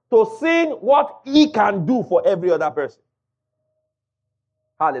to seeing what He can do for every other person.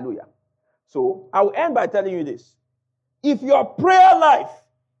 Hallelujah. So, I will end by telling you this. If your prayer life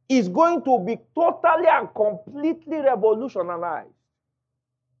is going to be totally and completely revolutionized,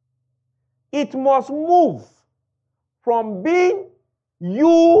 it must move from being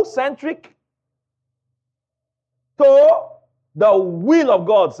you-centric to the will of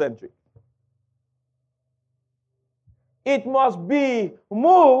God-centric. It must be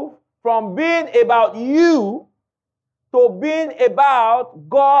moved from being about you to being about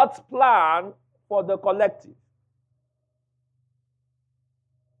God's plan for the collective.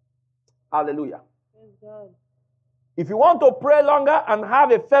 Hallelujah. Praise God. If you want to pray longer and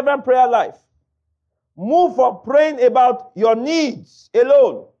have a fervent prayer life, move from praying about your needs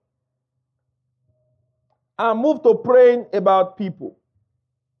alone and move to praying about people.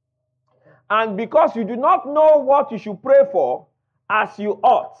 And because you do not know what you should pray for as you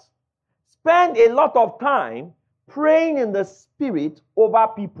ought, spend a lot of time praying in the Spirit over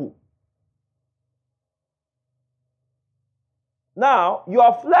people. Now,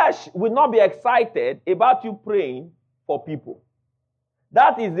 your flesh will not be excited about you praying for people.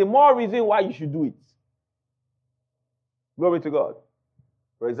 That is the more reason why you should do it. Glory to God.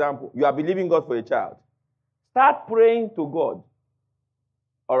 For example, you are believing God for a child. Start praying to God.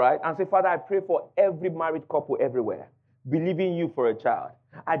 All right? And say, Father, I pray for every married couple everywhere, believing you for a child.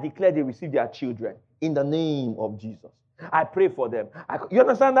 I declare they receive their children in the name of Jesus. I pray for them. You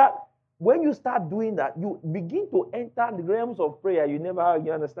understand that? When you start doing that, you begin to enter the realms of prayer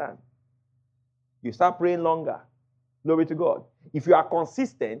you understand. You start praying longer. Glory to God. If you are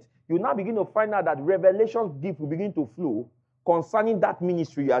consistent, you now begin to find out that revelations deep will begin to flow concerning that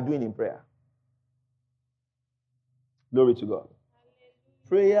ministry you are doing in prayer. Glory to God.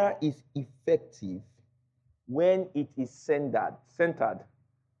 Prayer is effective when it is centered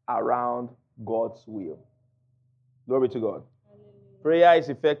around God's will. Glory to God. Prayer is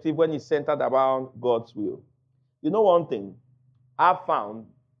effective when it's centered around God's will. You know one thing? I've found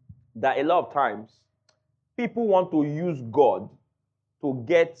that a lot of times people want to use God to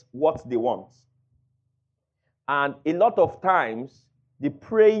get what they want. And a lot of times, the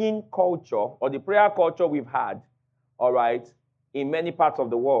praying culture or the prayer culture we've had, all right, in many parts of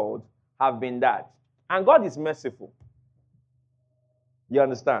the world have been that. And God is merciful. You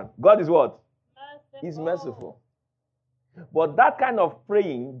understand? God is what? He's merciful. But that kind of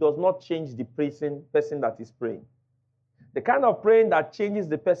praying does not change the person that is praying. The kind of praying that changes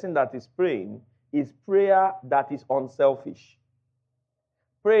the person that is praying is prayer that is unselfish.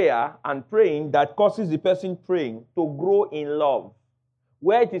 Prayer and praying that causes the person praying to grow in love,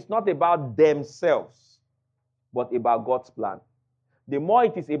 where it is not about themselves, but about God's plan. The more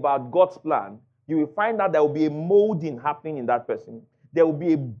it is about God's plan, you will find that there will be a molding happening in that person. There will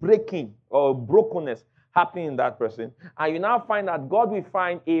be a breaking or a brokenness happening in that person. And you now find that God will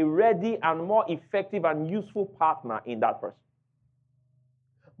find a ready and more effective and useful partner in that person.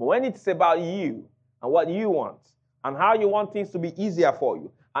 But when it's about you and what you want and how you want things to be easier for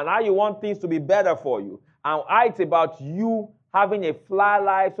you and how you want things to be better for you and how it's about you having a fly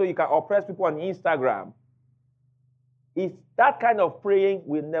life so you can oppress people on Instagram, it's that kind of praying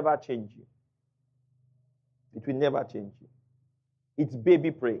will never change you. It will never change you. It's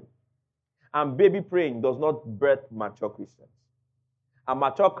baby praying. And baby praying does not birth mature Christians. And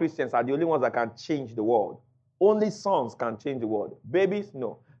mature Christians are the only ones that can change the world. Only sons can change the world. Babies,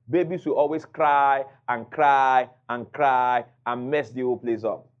 no. Babies will always cry and cry and cry and mess the whole place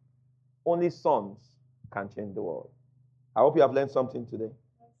up. Only sons can change the world. I hope you have learned something today.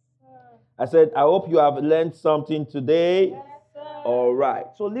 Yes, I said, I hope you have learned something today. Yes, all right.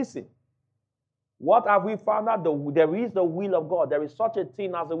 So listen. What have we found out? There is the will of God. There is such a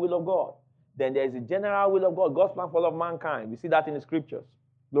thing as the will of God. Then there is the general will of God, God's plan for all of mankind. We see that in the scriptures.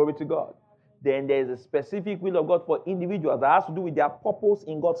 Glory to God. Then there is a specific will of God for individuals that has to do with their purpose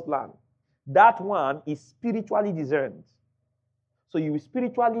in God's plan. That one is spiritually discerned. So you will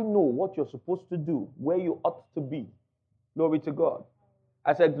spiritually know what you're supposed to do, where you ought to be. Glory to God.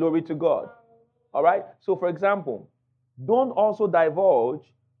 I said glory to God. All right? So for example, don't also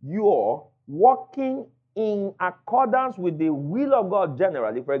divulge your walking in accordance with the will of God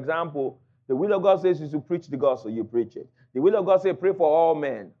generally. For example, the will of God says you should preach the gospel, you preach it. The will of God says pray for all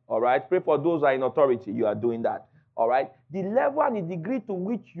men, all right? Pray for those who are in authority, you are doing that, all right? The level and the degree to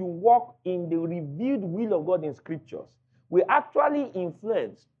which you walk in the revealed will of God in scriptures will actually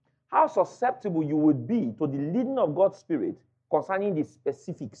influence how susceptible you would be to the leading of God's Spirit concerning the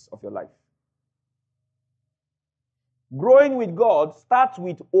specifics of your life. Growing with God starts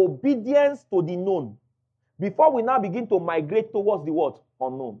with obedience to the known before we now begin to migrate towards the what?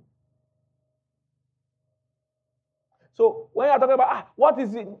 Unknown. So when you're talking about, what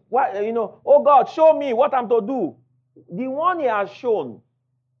is it? What, oh God, show me what I'm to do. The one He has shown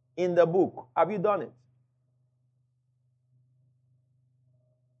in the book, have you done it?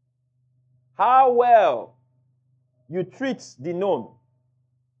 How well you treat the known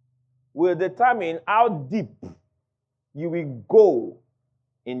will determine how deep you will go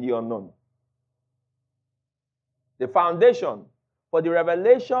in the unknown. The foundation for the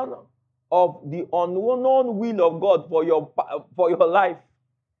revelation of the unknown will of God for your life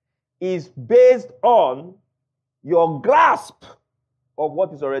is based on your grasp of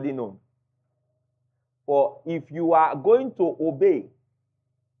what is already known. For if you are going to obey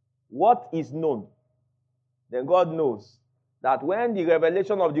what is known, then God knows that when the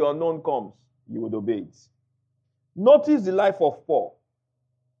revelation of the unknown comes, you would obey it. Notice the life of Paul.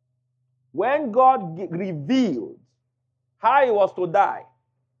 When God revealed how he was to die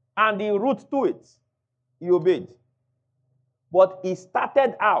and the route to it, he obeyed. But he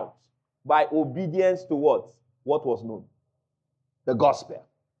started out by obedience to what? What was known? The gospel.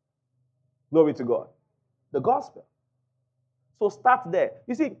 Glory to God. The gospel. So start there.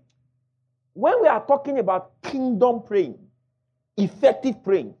 You see, when we are talking about kingdom praying, effective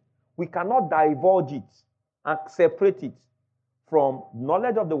praying, we cannot divulge it and separate it from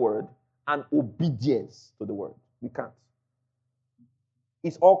knowledge of the word and obedience to the word. We can't.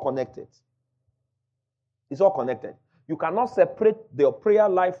 It's all connected. It's all connected. You cannot separate your prayer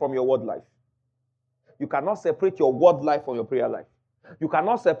life from your word life. You cannot separate your word life from your prayer life. You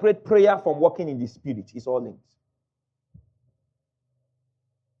cannot separate prayer from walking in the spirit. It's all linked.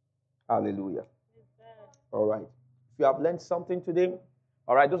 Hallelujah. All right. If you have learned something today,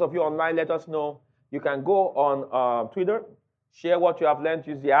 all right, those of you online, let us know. You can go on Twitter, share what you have learned,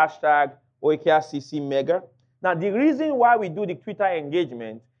 use the hashtag OikeaCCMega. Now, the reason why we do the Twitter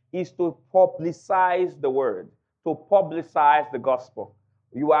engagement is to publicize the word, to publicize the gospel.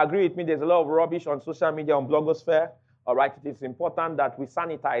 You agree with me, there's a lot of rubbish on social media, on blogosphere. All right, it is important that we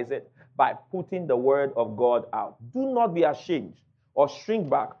sanitize it by putting the word of God out. Do not be ashamed or shrink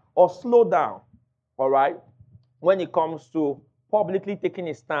back or slow down, all right, when it comes to publicly taking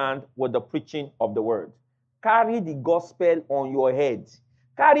a stand with the preaching of the word. Carry the gospel on your head.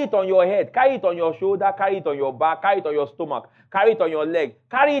 Carry it on your head. Carry it on your shoulder. Carry it on your back. Carry it on your stomach. Carry it on your leg.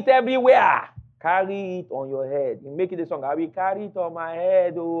 Carry it everywhere. Carry it on your head. You make it a song. I will carry it on my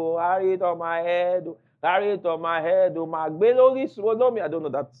head. Oh, carry it on my head. Oh, carry it on my head. Oh, my glory swallow me. I don't know.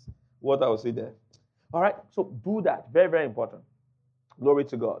 That's what I will say there. All right. So do that. Very, very important. Glory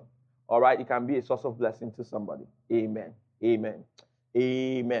to God. All right. It can be a source of blessing to somebody. Amen. Amen.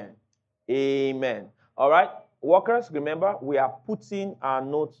 Amen. Amen. All right. Workers, remember, we are putting our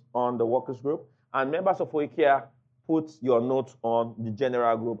notes on the workers group. And members of OIKEA, put your notes on the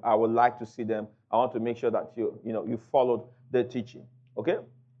general group. I would like to see them. I want to make sure that you followed the teaching. Okay?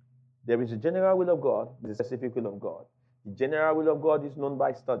 There is a general will of God, the specific will of God. The general will of God is known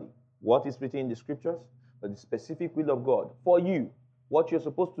by study. What is written in the scriptures? But the specific will of God for you, what you're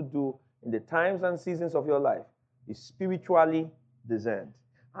supposed to do in the times and seasons of your life, is spiritually discerned.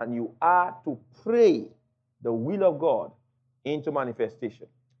 And you are to pray the will of God into manifestation.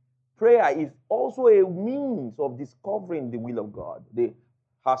 Prayer is also a means of discovering the will of God, the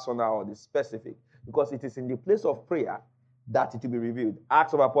personal or the specific, because it is in the place of prayer that it will be revealed.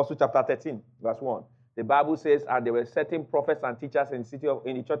 Acts of Apostles chapter 13, verse 1. The Bible says, and there were certain prophets and teachers in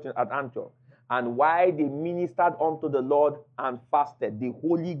the church at Antioch. And while they ministered unto the Lord and fasted, the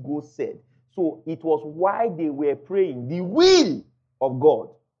Holy Ghost said. So it was while they were praying, the will of God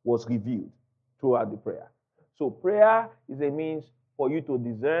was revealed throughout the prayer. So prayer is a means for you to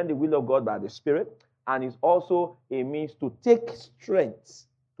discern the will of God by the Spirit, and is also a means to take strength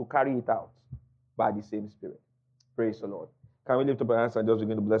to carry it out by the same Spirit. Praise the Lord. Can we lift up our hands and just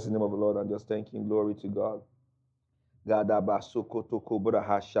begin to bless the name of the Lord and just thank Him? Glory to God.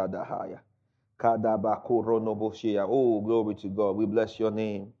 Oh, glory to God. We bless your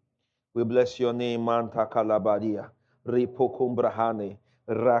name. We bless your name, Manta Kalabadia. Ripokumbrahane.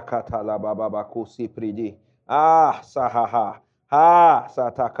 Rakatalababako Sipridi. Ah, Sahaha. Ha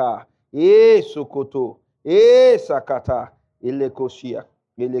sataka, sukoto, sakata, elekoshia,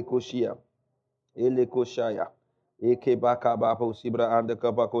 elekoshaya, ekebaka baba sibra anda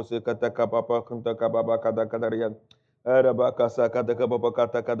kabako sekata kababa kanta kababa kada kadarian, arabaka sakata kababa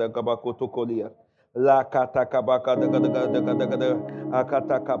kata kada kabako tokolia, la kata kabaka da kada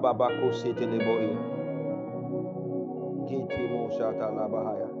akata kababa ko seteleboya, giti mo shata la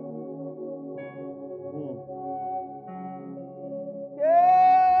bahaya.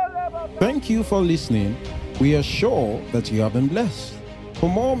 Thank you for listening. We are sure that you have been blessed. For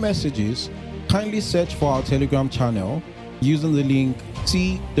more messages, kindly search for our Telegram channel using the link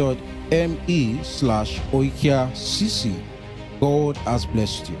t.me/OIKEACC. God has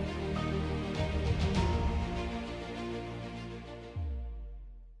blessed you.